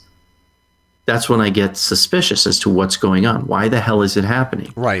sense, that's when I get suspicious as to what's going on. Why the hell is it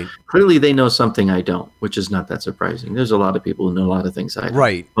happening? Right. Clearly they know something I don't, which is not that surprising. There's a lot of people who know a lot of things I don't.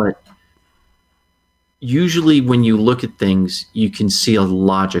 Right. But usually when you look at things, you can see a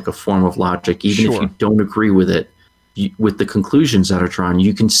form of logic, even if you don't agree with it. With the conclusions that are drawn,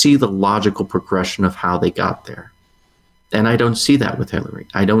 you can see the logical progression of how they got there. And I don't see that with Hillary.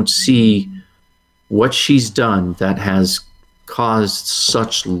 I don't see what she's done that has caused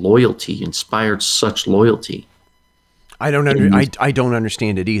such loyalty, inspired such loyalty. I don't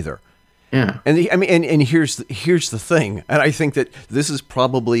understand it either. Yeah. And here's the thing, and I think that this is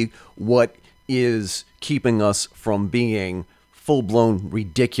probably what is keeping us from being full-blown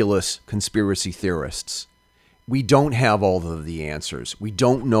ridiculous conspiracy theorists. We don't have all of the answers. We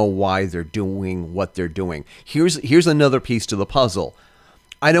don't know why they're doing what they're doing. Here's another piece to the puzzle.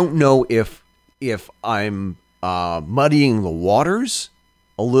 I don't know if I'm muddying the waters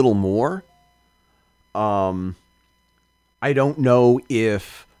a little more. I don't know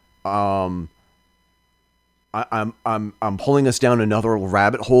if I'm pulling us down another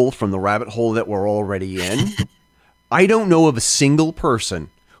rabbit hole from the rabbit hole that we're already in. I don't know of a single person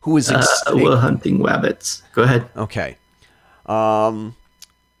who is we're hunting rabbits. Go ahead. Okay. I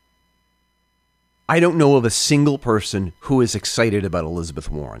don't know of a single person who is excited about Elizabeth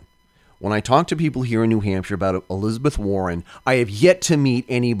Warren. When I talk to people here in New Hampshire about Elizabeth Warren, I have yet to meet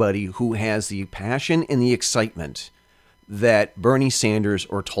anybody who has the passion and the excitement that Bernie Sanders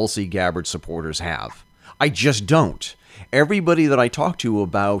or Tulsi Gabbard supporters have. I just don't. Everybody that I talk to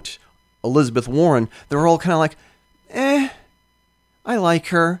about Elizabeth Warren, they're all kind of like, I like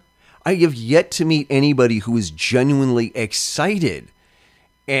her. I have yet to meet anybody who is genuinely excited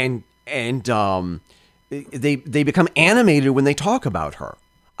and they become animated when they talk about her.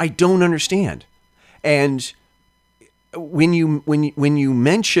 I don't understand. And when you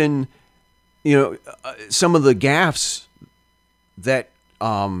mention, some of the gaffes that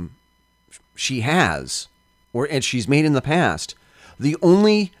she has and she's made in the past, the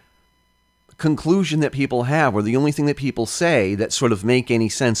only conclusion that people have, or the only thing that people say that sort of make any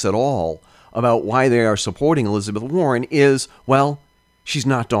sense at all about why they are supporting Elizabeth Warren is, well, she's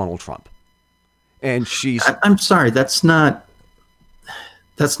not Donald Trump. And she's... I'm sorry, that's not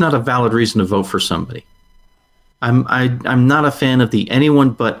a valid reason to vote for somebody. I'm not a fan of the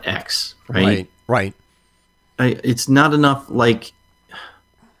anyone but X, right? Right. It's not enough, like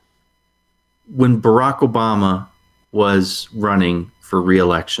when Barack Obama was running for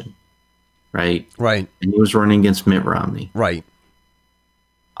re-election, right? Right. And he was running against Mitt Romney. Right.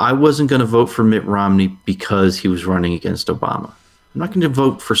 I wasn't going to vote for Mitt Romney because he was running against Obama. I'm not going to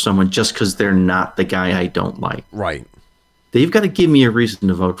vote for someone just because they're not the guy I don't like. Right. They've got to give me a reason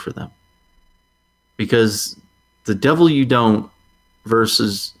to vote for them. Because the devil you don't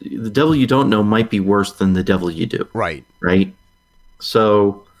versus the devil you don't know might be worse than the devil you do. Right. Right?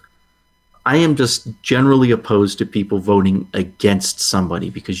 So I am just generally opposed to people voting against somebody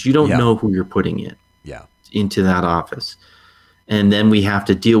because you don't know who you're putting into that office. And then we have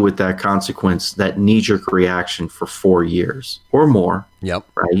to deal with that consequence, that knee-jerk reaction for 4 years or more. Yep.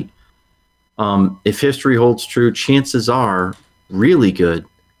 Right? If history holds true, chances are really good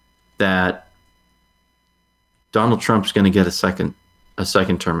that Donald Trump's going to get a second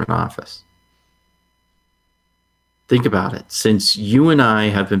term in office. Think about it. Since you and I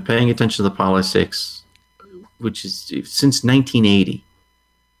have been paying attention to the politics, which is since 1980,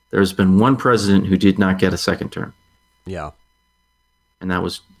 there's been one president who did not get a second term. Yeah. And that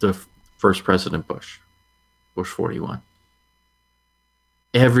was the first President Bush 41.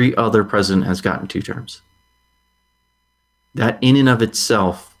 Every other president has gotten 2 terms. That in and of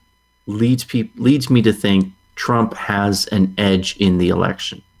itself leads me to think Trump has an edge in the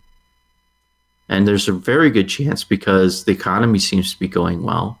election. And there's a very good chance, because the economy seems to be going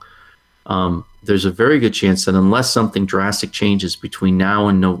well, there's a very good chance that unless something drastic changes between now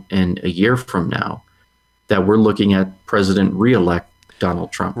and a year from now, that we're looking at President-elect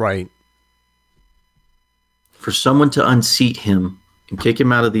Donald Trump. Right. For someone to unseat him and kick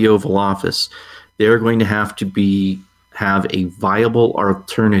him out of the Oval Office, they're going to have a viable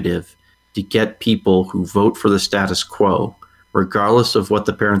alternative to get people who vote for the status quo, regardless of what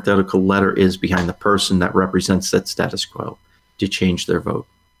the parenthetical letter is behind the person that represents that status quo, to change their vote.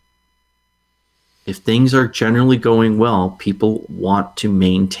 If things are generally going well, people want to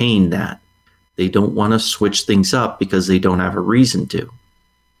maintain that. They don't want to switch things up because they don't have a reason to.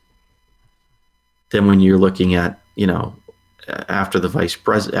 Then when you're looking at, after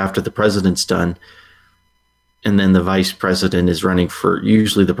the president's done, and then the vice president is running for,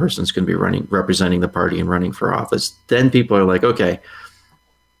 usually the person's going to be representing the party and running for office. Then people are like, okay,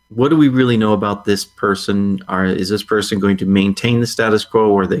 what do we really know about this person? Is this person going to maintain the status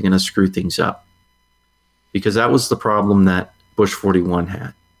quo, or are they going to screw things up? Because that was the problem that Bush 41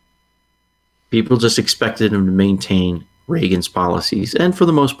 had. People just expected him to maintain Reagan's policies, and for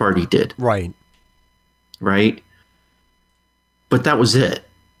the most part he did. Right. Right? But that was it.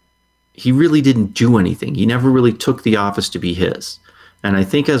 he really didn't do anything. He never really took the office to be his. And I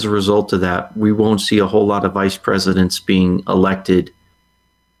think as a result of that, we won't see a whole lot of vice presidents being elected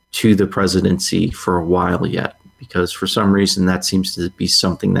to the presidency for a while yet, because for some reason that seems to be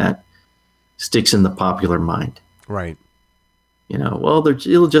something that sticks in the popular mind. Right. Well,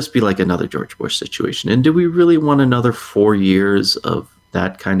 it'll just be like another George Bush situation. And do we really want another 4 years of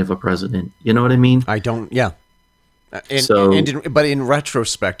that kind of a president? You know what I mean? I don't. Yeah. But in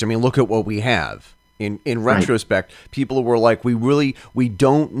retrospect, I mean, look at what we have. In retrospect, people were like, we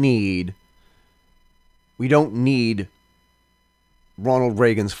don't need Ronald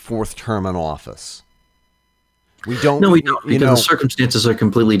Reagan's fourth term in office. We don't. No, we don't, because the circumstances are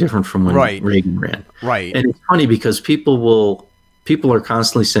completely different from when Reagan ran. Right. And it's funny because people are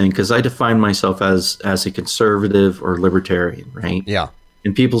constantly saying, because I define myself as a conservative or libertarian, right? Yeah.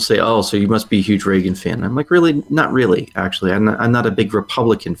 And people say, oh, so you must be a huge Reagan fan. I'm like, really? Not really, actually. I'm not a big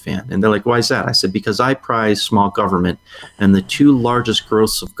Republican fan. And they're like, why is that? I said, because I prize small government, and the two largest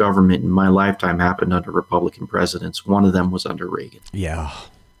growths of government in my lifetime happened under Republican presidents. One of them was under Reagan. Yeah.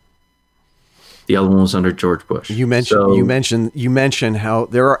 The other one was under George Bush. You mentioned how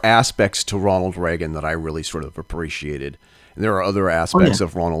there are aspects to Ronald Reagan that I really sort of appreciated. And there are other aspects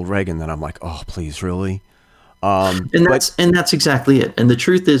of Ronald Reagan that I'm like, oh, please, really? And that's exactly it. And the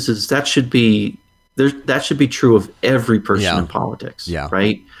truth is that should be true of every person in politics. Yeah.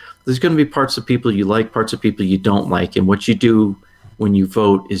 Right. There's going to be parts of people you like, parts of people you don't like, and what you do when you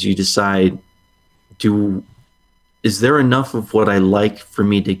vote is you decide, is there enough of what I like for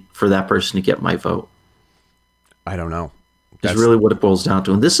that person to get my vote? I don't know. That's really what it boils down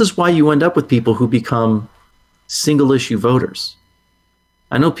to. And this is why you end up with people who become single issue voters.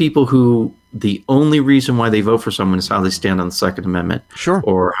 I know people who the only reason why they vote for someone is how they stand on the Second Amendment, sure,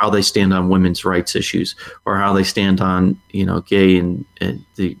 or how they stand on women's rights issues, or how they stand on gay and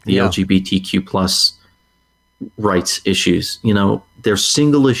the LGBTQ plus rights issues. They're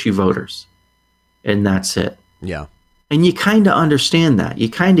single issue voters, and that's it. Yeah, and you kind of understand that. You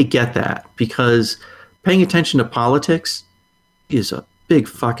kind of get that, because paying attention to politics is a big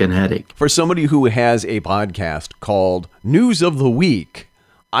fucking headache. For somebody who has a podcast called News of the Week,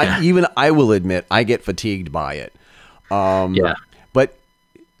 I will admit I get fatigued by it. But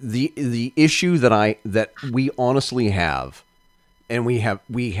the issue that we honestly have, and we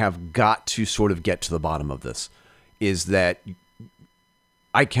have got to sort of get to the bottom of this, is that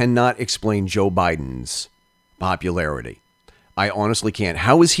I cannot explain Joe Biden's popularity. I honestly can't.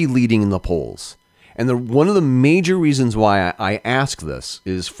 How is he leading in the polls? And one of the major reasons why I ask this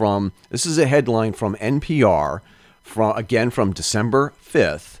is this is a headline from NPR, from December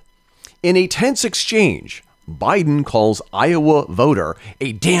 5th. In a tense exchange, Biden calls Iowa voter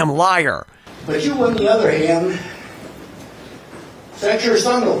a damn liar. But you, on the other hand, sent your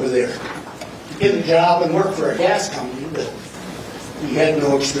son over there to get a job and work for a gas company, but he had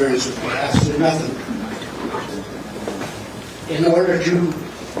no experience with gas or nothing, in order to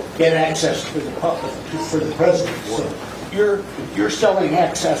get access to the public, for the president. So you're selling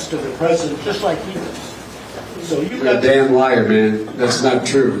access to the president just like he is. So You're a damn liar, man. That's not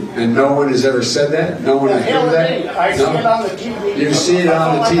true. And no one has ever said that? No one has heard that? I see it on the TV. You see it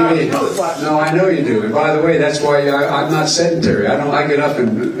on the TV. No, I know you do. And by the way, that's why I'm not sedentary. I get up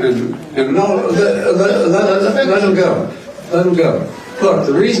and no, let him go. Let him go. Look,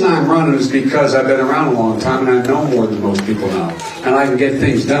 the reason I'm running is because I've been around a long time and I know more than most people know. And I can get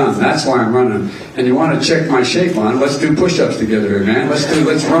things done. That's why I'm running. And you want to check my shape on, let's do push-ups together here, man. Let's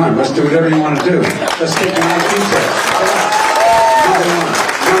run. Let's do whatever you want to do. Let's take an IQ test.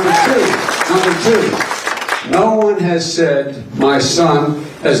 Number two, no one has said my son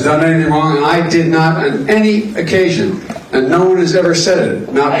has done anything wrong, and I did not on any occasion. And no one has ever said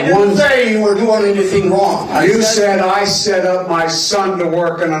it. Not I didn't say you were doing anything wrong. You said I set up my son to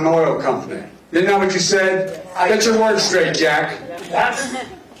work in an oil company. Isn't that what you said? Get your words straight, Jack. That's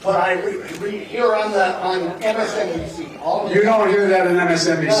what I hear on MSNBC. You don't hear that on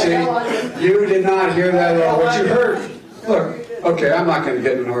MSNBC. You did not hear that at all. What you heard. Look, okay, I'm not going to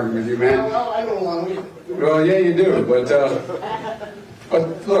get in an argument with you, man. Well, I don't want to. Well, yeah, you do. But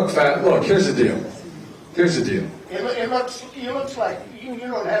look, here's the deal. Here's the deal. It looks like you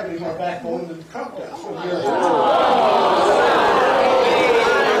don't have any more backbone than Trump does.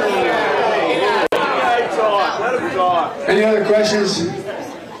 Any other questions?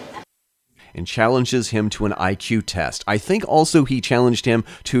 And challenges him to an IQ test. I think also he challenged him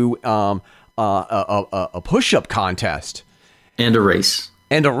to a push-up contest. And a race.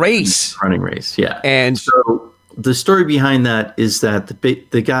 Running race, yeah. And so the story behind that is that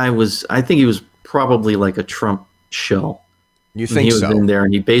the guy was, I think he was probably like a Trump shill. You And think he was so? in there,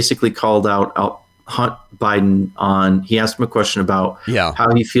 and he basically called out Hunt Biden on. He asked him a question about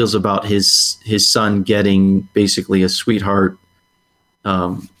how he feels about his son getting basically a sweetheart,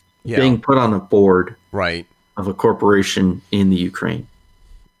 being put on a board of a corporation in the Ukraine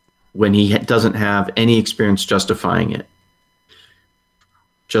when he doesn't have any experience justifying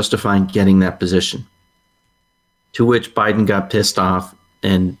getting that position. To which Biden got pissed off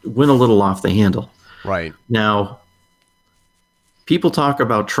and went a little off the handle. Right. Now, people talk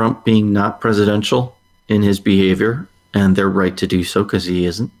about Trump being not presidential in his behavior, and they're right to do so because he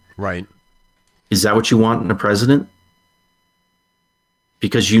isn't. Right. Is that what you want in a president?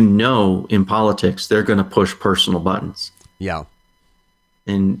 Because in politics, they're going to push personal buttons. Yeah.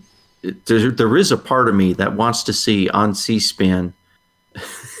 And there is a part of me that wants to see on C-SPAN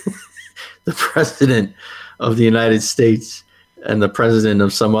the president of the United States and the president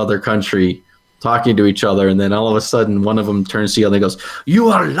of some other country talking to each other, and then all of a sudden one of them turns to the other and goes, "You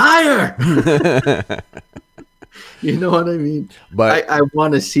are a liar!" You know what I mean? But I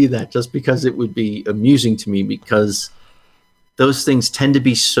want to see that just because it would be amusing to me, because those things tend to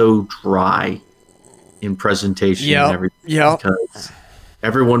be so dry in presentation and everything. Yeah. Because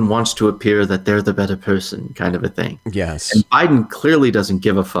everyone wants to appear that they're the better person, kind of a thing. Yes. And Biden clearly doesn't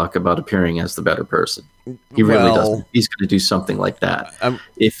give a fuck about appearing as the better person. He really doesn't. He's going to do something like that.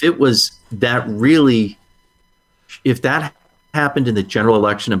 If it was that really, if that happened in the general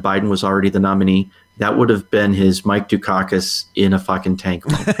election and Biden was already the nominee, that would have been his Mike Dukakis in a fucking tank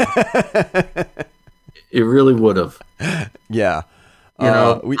room. It really would have. Yeah.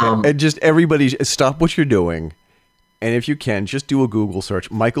 And just everybody stop what you're doing. And if you can, just do a Google search,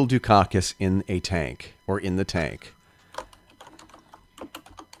 Michael Dukakis in a tank, or in the tank.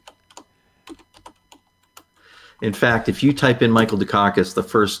 In fact, if you type in Michael Dukakis, the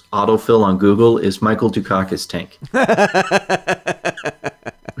first autofill on Google is Michael Dukakis tank.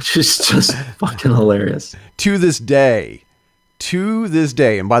 Which is just fucking hilarious. To this day,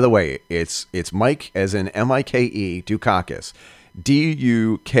 and by the way, it's Mike as in Mike, Dukakis,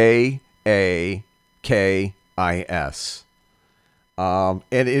 Dukakis.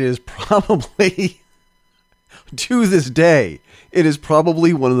 And it is probably, to this day, it is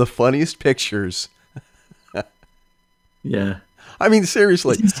probably one of the funniest pictures. Yeah. I mean,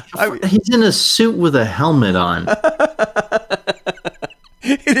 seriously. He's in a suit with a helmet on.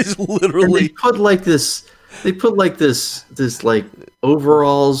 It is literally. They put like this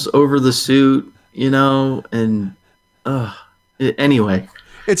overalls over the suit, and anyway.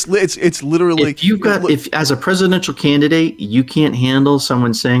 It's literally. If as a presidential candidate you can't handle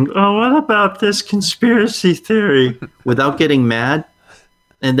someone saying, "Oh, what about this conspiracy theory?" without getting mad,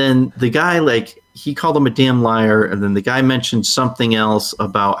 and then the guy he called him a damn liar, and then the guy mentioned something else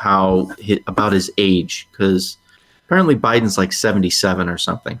about about his age, because apparently Biden's like 77 or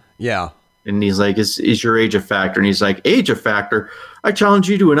something. Yeah. And he's like, is your age a factor? And he's like, age a factor? I challenge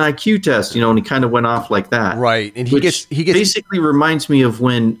you to an IQ test, and he kind of went off like that. Right. And he gets basically reminds me of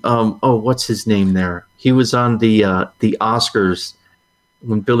when, what's his name there? He was on the Oscars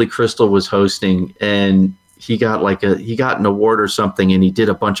when Billy Crystal was hosting, and he got an award or something, and he did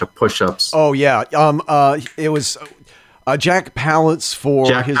a bunch of push-ups. Oh yeah. It was Jack Palance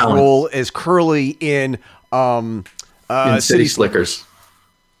for his role as Curly in City Slickers.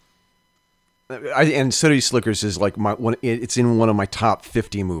 And City Slickers is like it's in one of my top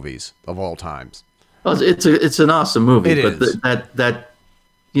 50 movies of all times. Well, it's an awesome movie. It is.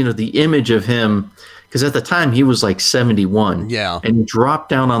 The image of him, because at the time he was like 71. Yeah. And he dropped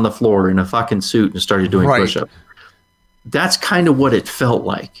down on the floor in a fucking suit and started doing push-ups. That's kind of what it felt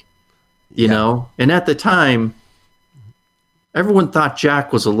like, you know? And at the time, everyone thought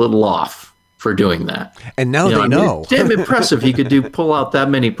Jack was a little off for doing that. And now they know. It's damn impressive he could pull out that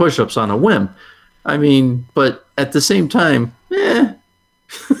many push-ups on a whim. I mean, but at the same time, that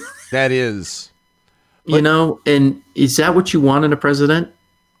is. And is that what you want in a president?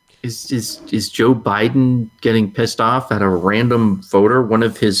 Is Joe Biden getting pissed off at a random voter, one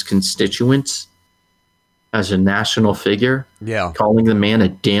of his constituents, as a national figure? Yeah. Calling the man a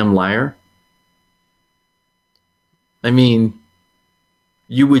damn liar? I mean,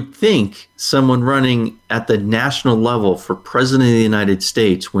 you would think someone running at the national level for president of the United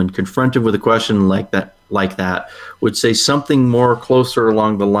States, when confronted with a question like that, would say something more closer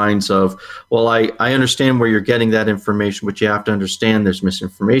along the lines of, well, I understand where you're getting that information, but you have to understand there's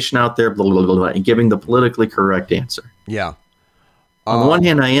misinformation out there, blah, blah, blah, blah, and giving the politically correct answer. Yeah. On the one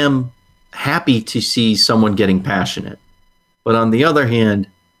hand, I am happy to see someone getting passionate. But on the other hand,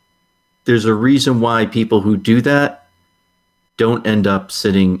 there's a reason why people who do that don't end up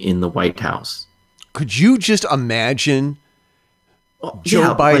sitting in the White House. Could you just imagine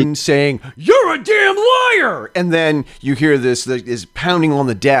Joe Biden saying, "You're a damn liar," and then you hear this pounding on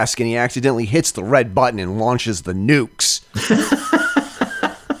the desk, and he accidentally hits the red button and launches the nukes.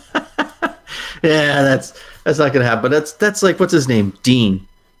 Yeah, that's not gonna happen. That's like, what's his name, Dean,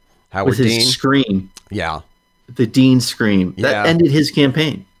 Howard with his Dean scream. Yeah, the Dean scream that ended his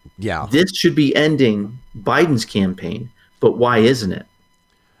campaign. Yeah, this should be ending Biden's campaign, but why isn't it?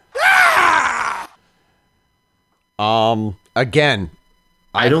 Again,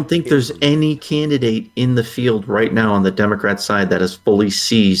 I don't think there's any candidate in the field right now on the Democrat side that has fully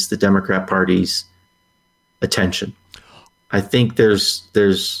seized the Democrat Party's attention. I think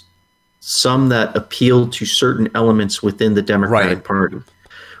there's some that appeal to certain elements within the Democratic Party,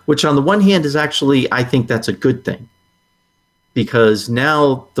 which on the one hand is actually, I think that's a good thing, because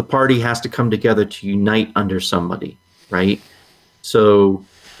now the party has to come together to unite under somebody, right? So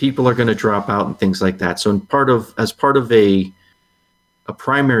people are going to drop out and things like that. So as part of a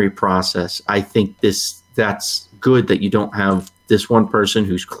primary process, I think that's good that you don't have this one person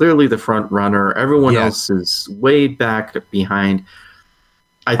who's clearly the front runner. Everyone else is way back behind.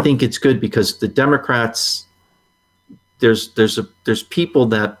 I think it's good because the Democrats, there's people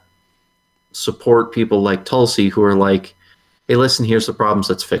that support people like Tulsi who are like, hey, listen, here's the problems,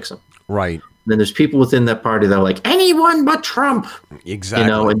 let's fix them. Right. And then there's people within that party that are like, anyone but Trump.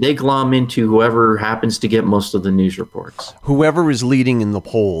 Exactly. And they glom into whoever happens to get most of the news reports. Whoever is leading in the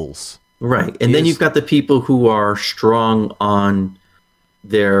polls. Right. And then you've got the people who are strong on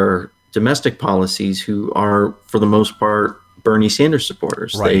their domestic policies who are, for the most part, Bernie Sanders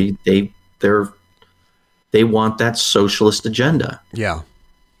supporters. Right. They want that socialist agenda. Yeah.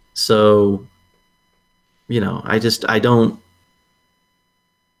 So, I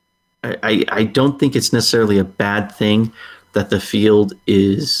don't think it's necessarily a bad thing that the field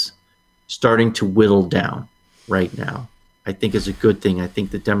is starting to whittle down right now. I think it's a good thing. I think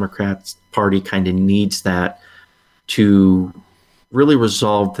the Democrats Party kind of needs that to really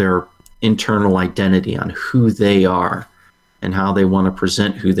resolve their internal identity on who they are and how they want to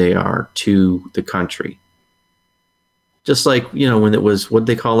present who they are to the country. Just like, when it was, what'd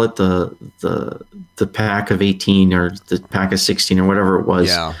they call it? The pack of 18 or the pack of 16 or whatever it was.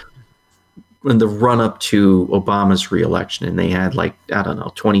 Yeah. In the run-up to Obama's reelection, and they had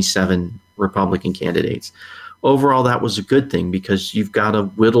 27 Republican candidates. Overall, that was a good thing because you've got to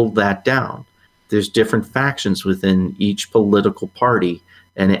whittle that down. There's different factions within each political party,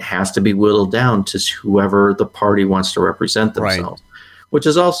 and it has to be whittled down to whoever the party wants to represent themselves. Right. Which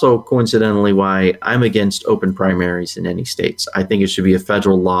is also coincidentally why I'm against open primaries in any states. I think it should be a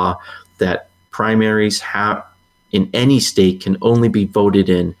federal law that primaries in any state can only be voted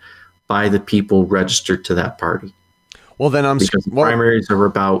in by the people registered to that party. Well, then because primaries are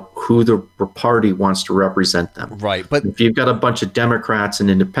about who the party wants to represent them. Right, but if you've got a bunch of Democrats and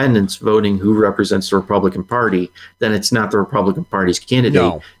independents voting who represents the Republican Party, then it's not the Republican Party's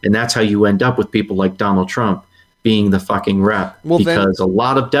candidate, and that's how you end up with people like Donald Trump being the fucking rep. Because a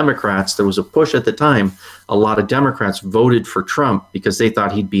lot of Democrats, there was a push at the time, a lot of Democrats voted for Trump because they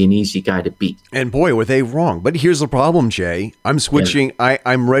thought he'd be an easy guy to beat. And boy, were they wrong. But here's the problem, Jay. I'm switching. Yeah.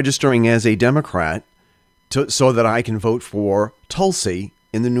 I'm registering as a Democrat so that I can vote for Tulsi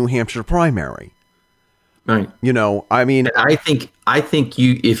in the New Hampshire primary. Right. I think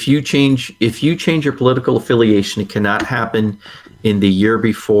if you change your political affiliation, it cannot happen in the year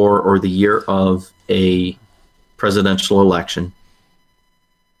before or the year of a presidential election.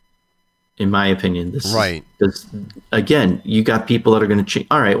 In my opinion, because again, you got people that are going to change.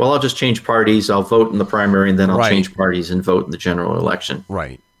 All right, well, I'll just change parties. I'll vote in the primary, and then I'll change parties and vote in the general election.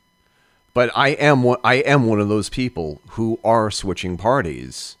 Right. But I am one of those people who are switching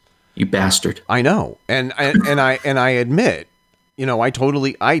parties. You bastard! I know, and I admit, I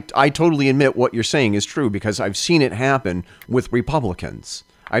totally admit what you're saying is true because I've seen it happen with Republicans.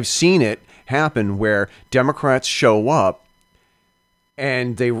 I've seen it happen where Democrats show up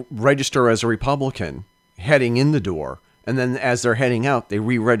and they register as a Republican heading in the door, and then as they're heading out, they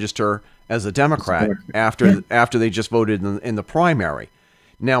re-register as a Democrat after they just voted in the primary.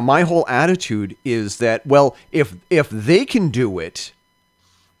 Now, my whole attitude is that, well, if they can do it,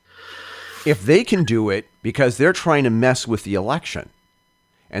 because they're trying to mess with the election,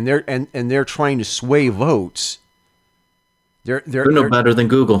 and they're trying to sway votes, they're no better than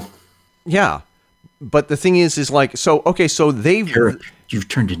Google. Yeah, but the thing is so you've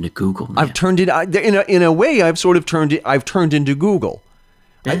turned into Google. Man. I've turned it in a way. I've turned into Google,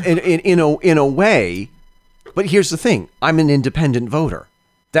 in a way. But here's the thing: I'm an independent voter.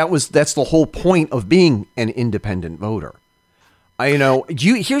 That's the whole point of being an independent voter.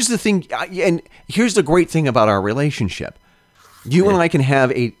 Here's the thing, and here's the great thing about our relationship. You and I can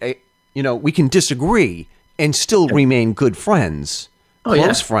have we can disagree and still remain good friends,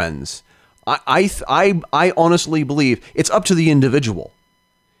 close friends. I honestly believe it's up to the individual.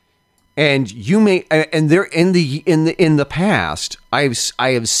 And you may, and there in the past, I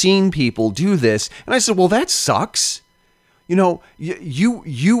have seen people do this, and I said, well, that sucks. You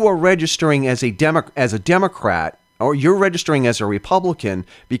are registering as a Democrat, or you're registering as a Republican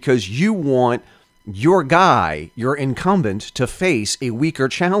because you want your guy, your incumbent, to face a weaker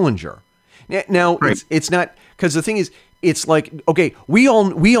challenger. Now, right. It's not, because the thing is, it's like, okay, we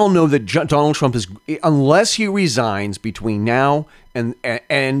all know that Donald Trump is, unless he resigns between now and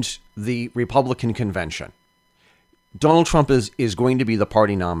the Republican convention, Donald Trump is going to be the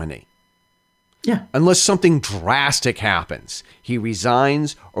party nominee. Yeah. Unless something drastic happens, he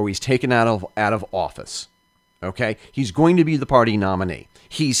resigns or he's taken out of office. Okay, he's going to be the party nominee.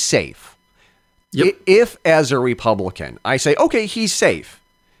 He's safe. Yep. If as a Republican, I say, okay, he's safe.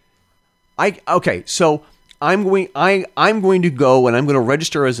 So I'm going to go and I'm going to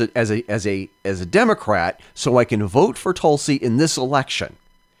register as a Democrat so I can vote for Tulsi in this election.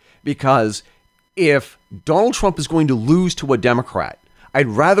 Because if Donald Trump is going to lose to a Democrat, I'd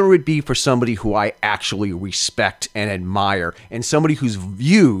rather it be for somebody who I actually respect and admire, and somebody whose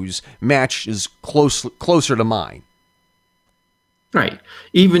views matches closer to mine. Right.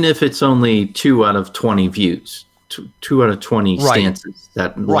 Even if it's only 2 out of 20 views, 2 out of 20 stances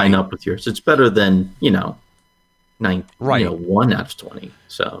that line up with yours. It's better than, 1 out of 20.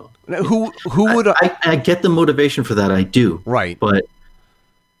 So who would I get the motivation for that. I do. Right. But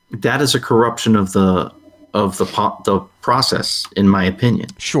that is a corruption of the process, in my opinion.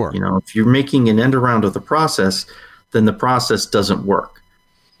 Sure. If you're making an end around of the process, then the process doesn't work.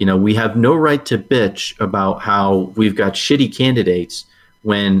 We have no right to bitch about how we've got shitty candidates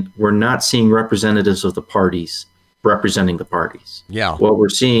when we're not seeing representatives of the parties representing the parties. Yeah. What we're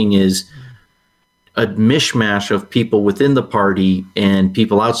seeing is a mishmash of people within the party and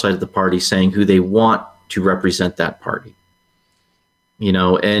people outside of the party saying who they want to represent that party.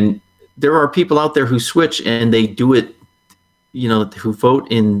 And there are people out there who switch and they do it, who vote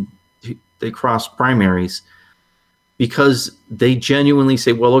they cross primaries because they genuinely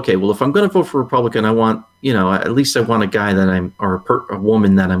say, well, okay, well, if I'm going to vote for Republican, I want, at least I want a guy that a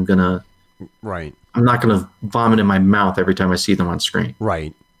woman that I'm going to, right. I'm not going to vomit in my mouth every time I see them on screen.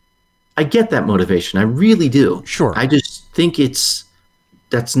 Right. I get that motivation. I really do. Sure. I just think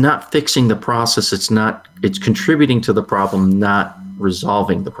that's not fixing the process. It's contributing to the problem, not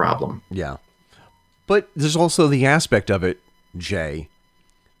resolving the problem. Yeah. But there's also the aspect of it, Jay,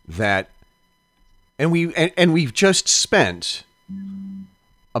 that we've just spent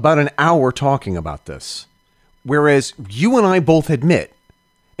about an hour talking about this. Whereas you and I both admit,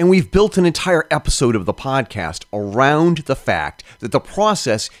 and we've built an entire episode of the podcast around the fact that the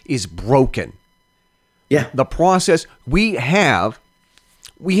process is broken. Yeah. The process, we have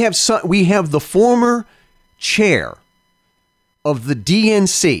the former chair of the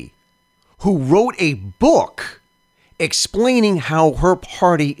DNC who wrote a book explaining how her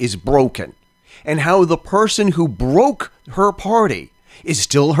party is broken and how the person who broke her party is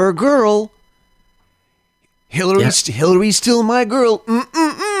still her girl. Hillary's still my girl.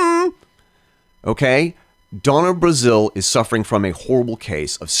 Okay? Donna Brazile is suffering from a horrible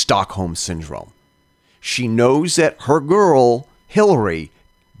case of Stockholm Syndrome. She knows that her girl, Hillary,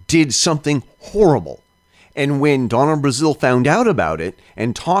 did something horrible. And when Donna Brazile found out about it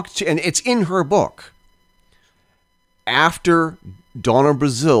and and it's in her book, after Donna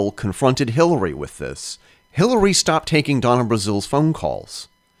Brazile confronted Hillary with this, Hillary stopped taking Donna Brazile's phone calls.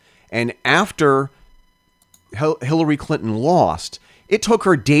 And after Hillary Clinton lost, it took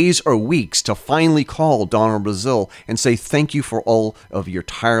her days or weeks to finally call Donna Brazile and say, thank you for all of your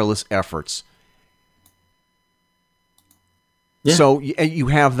tireless efforts. Yeah. So you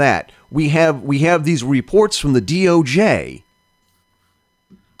have that. We have these reports from the DOJ,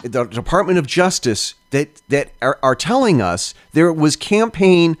 the Department of Justice, that are telling us there was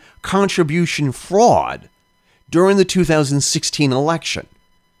campaign contribution fraud during the 2016 election.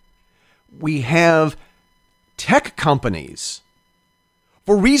 We have tech companies,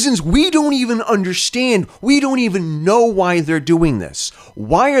 for reasons we don't even understand, we don't even know why they're doing this.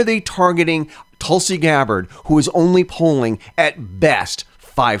 Why are they targeting Tulsi Gabbard, who is only polling at best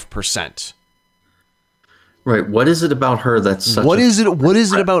 5%? Right. What is it about her that's such What is it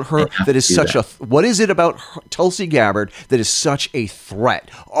about her that is such a what is it about Tulsi Gabbard that is such a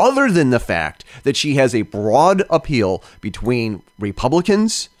threat, other than the fact that she has a broad appeal between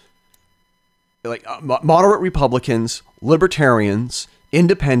Republicans, like moderate Republicans, libertarians,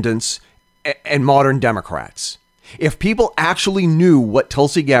 independents, and modern Democrats? If people actually knew what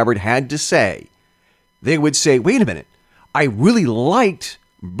Tulsi Gabbard had to say, they would say, wait a minute, I really liked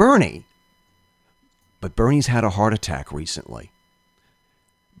Bernie, but Bernie's had a heart attack recently.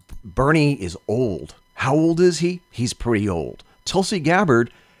 Bernie is old. How old is he? He's pretty old. Tulsi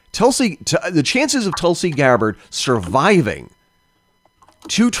Gabbard, the chances of Tulsi Gabbard surviving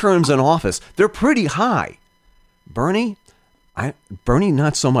 2 terms in office, they're pretty high. Bernie,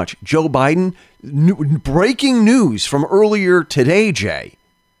 not so much. Joe Biden, breaking news from earlier today, Jay.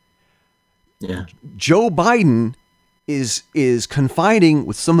 Yeah. Joe Biden is confiding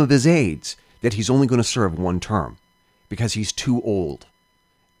with some of his aides that he's only going to serve 1 term because he's too old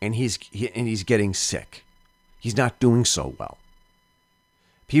and he's getting sick. He's not doing so well.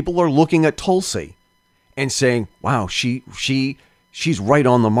 People are looking at Tulsi and saying, wow, she's right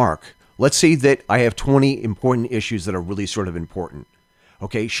on the mark. Let's say that I have 20 important issues that are really sort of important.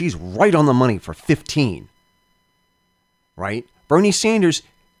 Okay, she's right on the money for 15. Right? Bernie Sanders,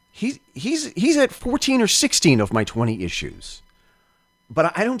 he's at 14 or 16 of my 20 issues.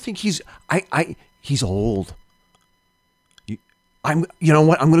 But I don't think he's old. You know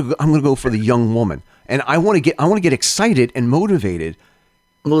what? I'm gonna go for the young woman. And I want to get excited and motivated.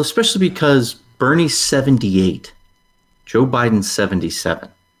 Well, especially because Bernie's 78. Joe Biden's 77.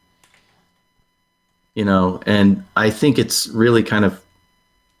 You know, and I think it's really kind of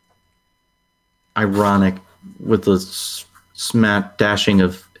ironic with the smack dashing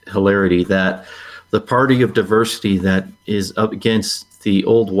of hilarity that the party of diversity that is up against the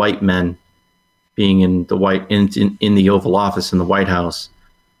old white men being in the in the Oval Office in the White House,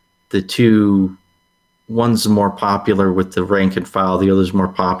 the two, one's more popular with the rank and file, the other's more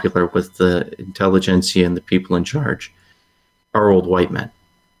popular with the intelligentsia and the people in charge, are old white men.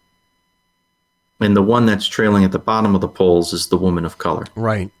 And the one that's trailing at the bottom of the polls is the woman of color.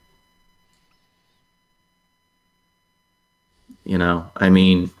 Right. You know, I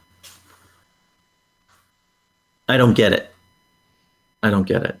mean, I don't get it.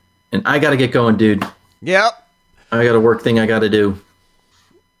 And I got to get going, dude. Yep. I got a work thing I got to do.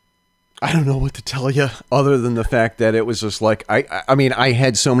 I don't know what to tell you other than the fact that it was just like, I mean, I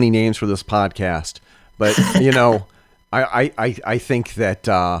had so many names for this podcast, but you know, I think that,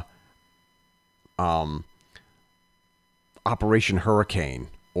 Operation Hurricane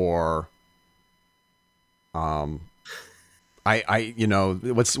or, you know,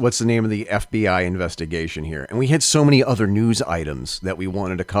 what's the name of the FBI investigation here? And we had so many other news items that we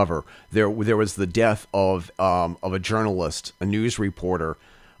wanted to cover. There was the death of a journalist, a news reporter,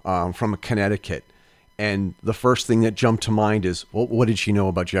 from Connecticut. And the first thing that jumped to mind is, well, what did she know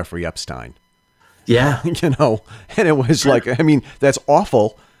about Jeffrey Epstein? Yeah. You know, and it was like, I mean, that's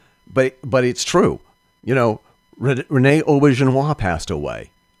awful, but it's true. You know, Rene Auberjonois passed away.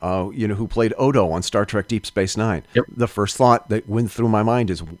 You know, who played Odo on Star Trek Deep Space Nine. Yep. The first thought that went through my mind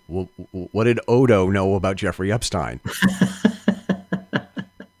is, well, what did Odo know about Jeffrey Epstein?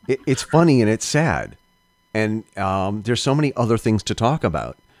 It's funny and it's sad. And there's so many other things to talk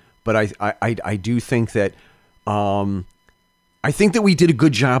about. But I do think that we did a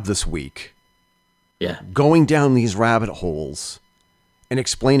good job this week. Yeah. Going down these rabbit holes and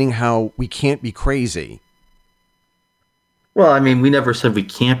explaining how we can't be crazy. Well, I mean, we never said we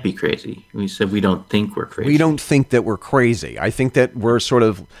can't be crazy. We said we don't think we're crazy. We don't think that we're crazy. I think that we're sort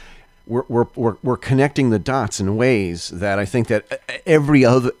of we're connecting the dots in ways that I think that every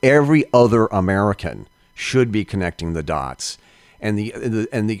other American should be connecting the dots. And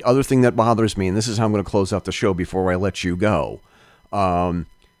the other thing that bothers me, and this is how I'm going to close out the show before I let you go,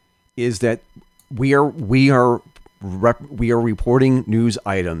 is that we are reporting news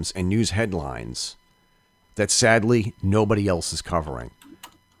items and news headlines that sadly nobody else is covering.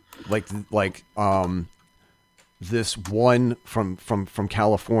 Like this one from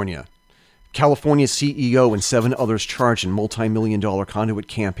California. California CEO and 7 others charged in multi-million-dollar conduit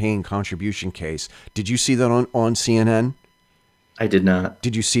campaign contribution case. Did you see that on CNN? I did not.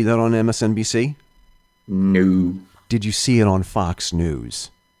 Did you see that on MSNBC? No. Did you see it on Fox News?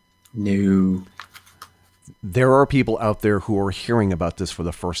 No. There are people out there who are hearing about this for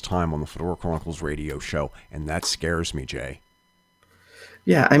the first time on the Fedora Chronicles radio show, and that scares me, Jay.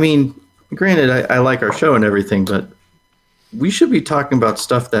 Yeah, I mean, granted, I like our show and everything, but we should be talking about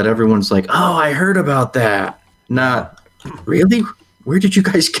stuff that everyone's like, oh, I heard about that. Not, really? Where did you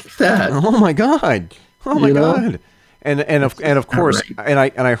guys get that? Oh, my God. Oh, my God. And of course, right. and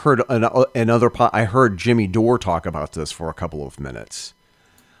I heard I heard Jimmy Dore talk about this for a couple of minutes.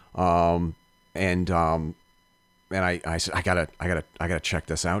 And I said, I gotta check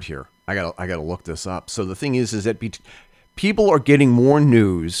this out here. I gotta look this up. So the thing is that people are getting more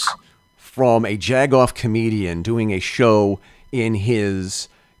news from a jagoff comedian doing a show in his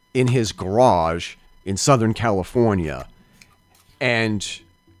garage in Southern California, and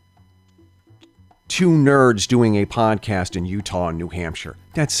two nerds doing a podcast in Utah and New Hampshire.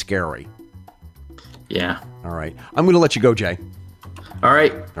 That's scary. Yeah. All right. I'm going to let you go, Jay. All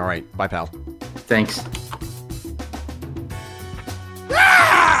right. All right. Bye, pal. Thanks.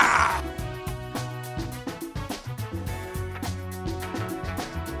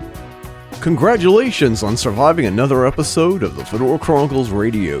 Congratulations on surviving another episode of the Fedora Chronicles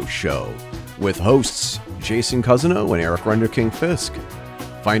radio show with hosts Jason Cousineau and Eric Render King Fisk.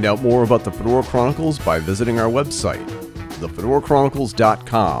 Find out more about the Fedora Chronicles by visiting our website,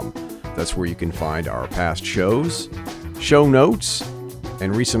 thefedorachronicles.com. That's where you can find our past shows, show notes,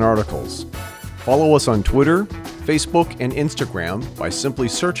 and recent articles. Follow us on Twitter, Facebook, and Instagram by simply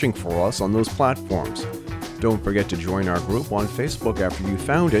searching for us on those platforms. Don't forget to join our group on Facebook after you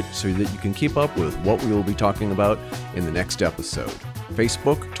found it so that you can keep up with what we will be talking about in the next episode.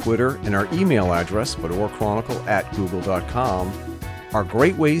 Facebook, Twitter, and our email address, fedorachronicle@google.com, are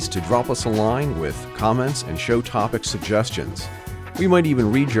great ways to drop us a line with comments and show topic suggestions. We might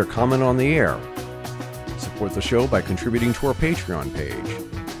even read your comment on the air. Support the show by contributing to our Patreon page,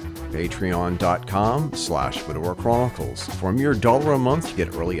 patreon.com/Fedora Chronicles. For a mere $1 a month, you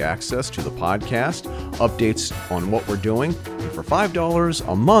get early access to the podcast, updates on what we're doing, and for $5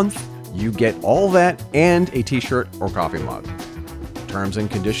 a month, you get all that and a t-shirt or coffee mug. Terms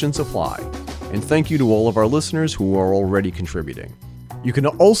and conditions apply. And thank you to all of our listeners who are already contributing. You can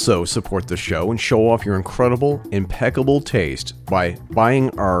also support the show and show off your incredible, impeccable taste by buying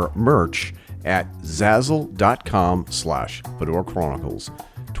our merch at Zazzle.com/Fedora Chronicles.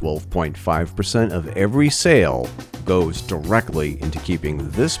 12.5% of every sale goes directly into keeping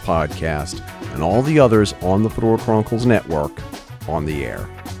this podcast and all the others on the Fedora Chronicles network on the air.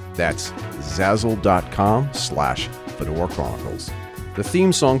 That's Zazzle.com/Fedora Chronicles. The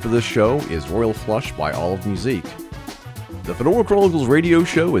theme song for this show is Royal Flush by Olive Musique. The Fedora Chronicles radio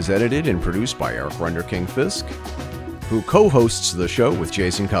show is edited and produced by Eric Render King Fisk, who co-hosts the show with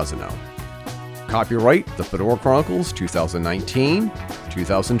Jason Cousineau. Copyright The Fedora Chronicles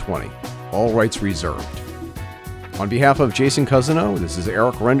 2019-2020. All rights reserved. On behalf of Jason Cousineau, this is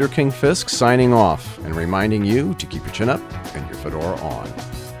Eric Render King Fisk signing off and reminding you to keep your chin up and your fedora on.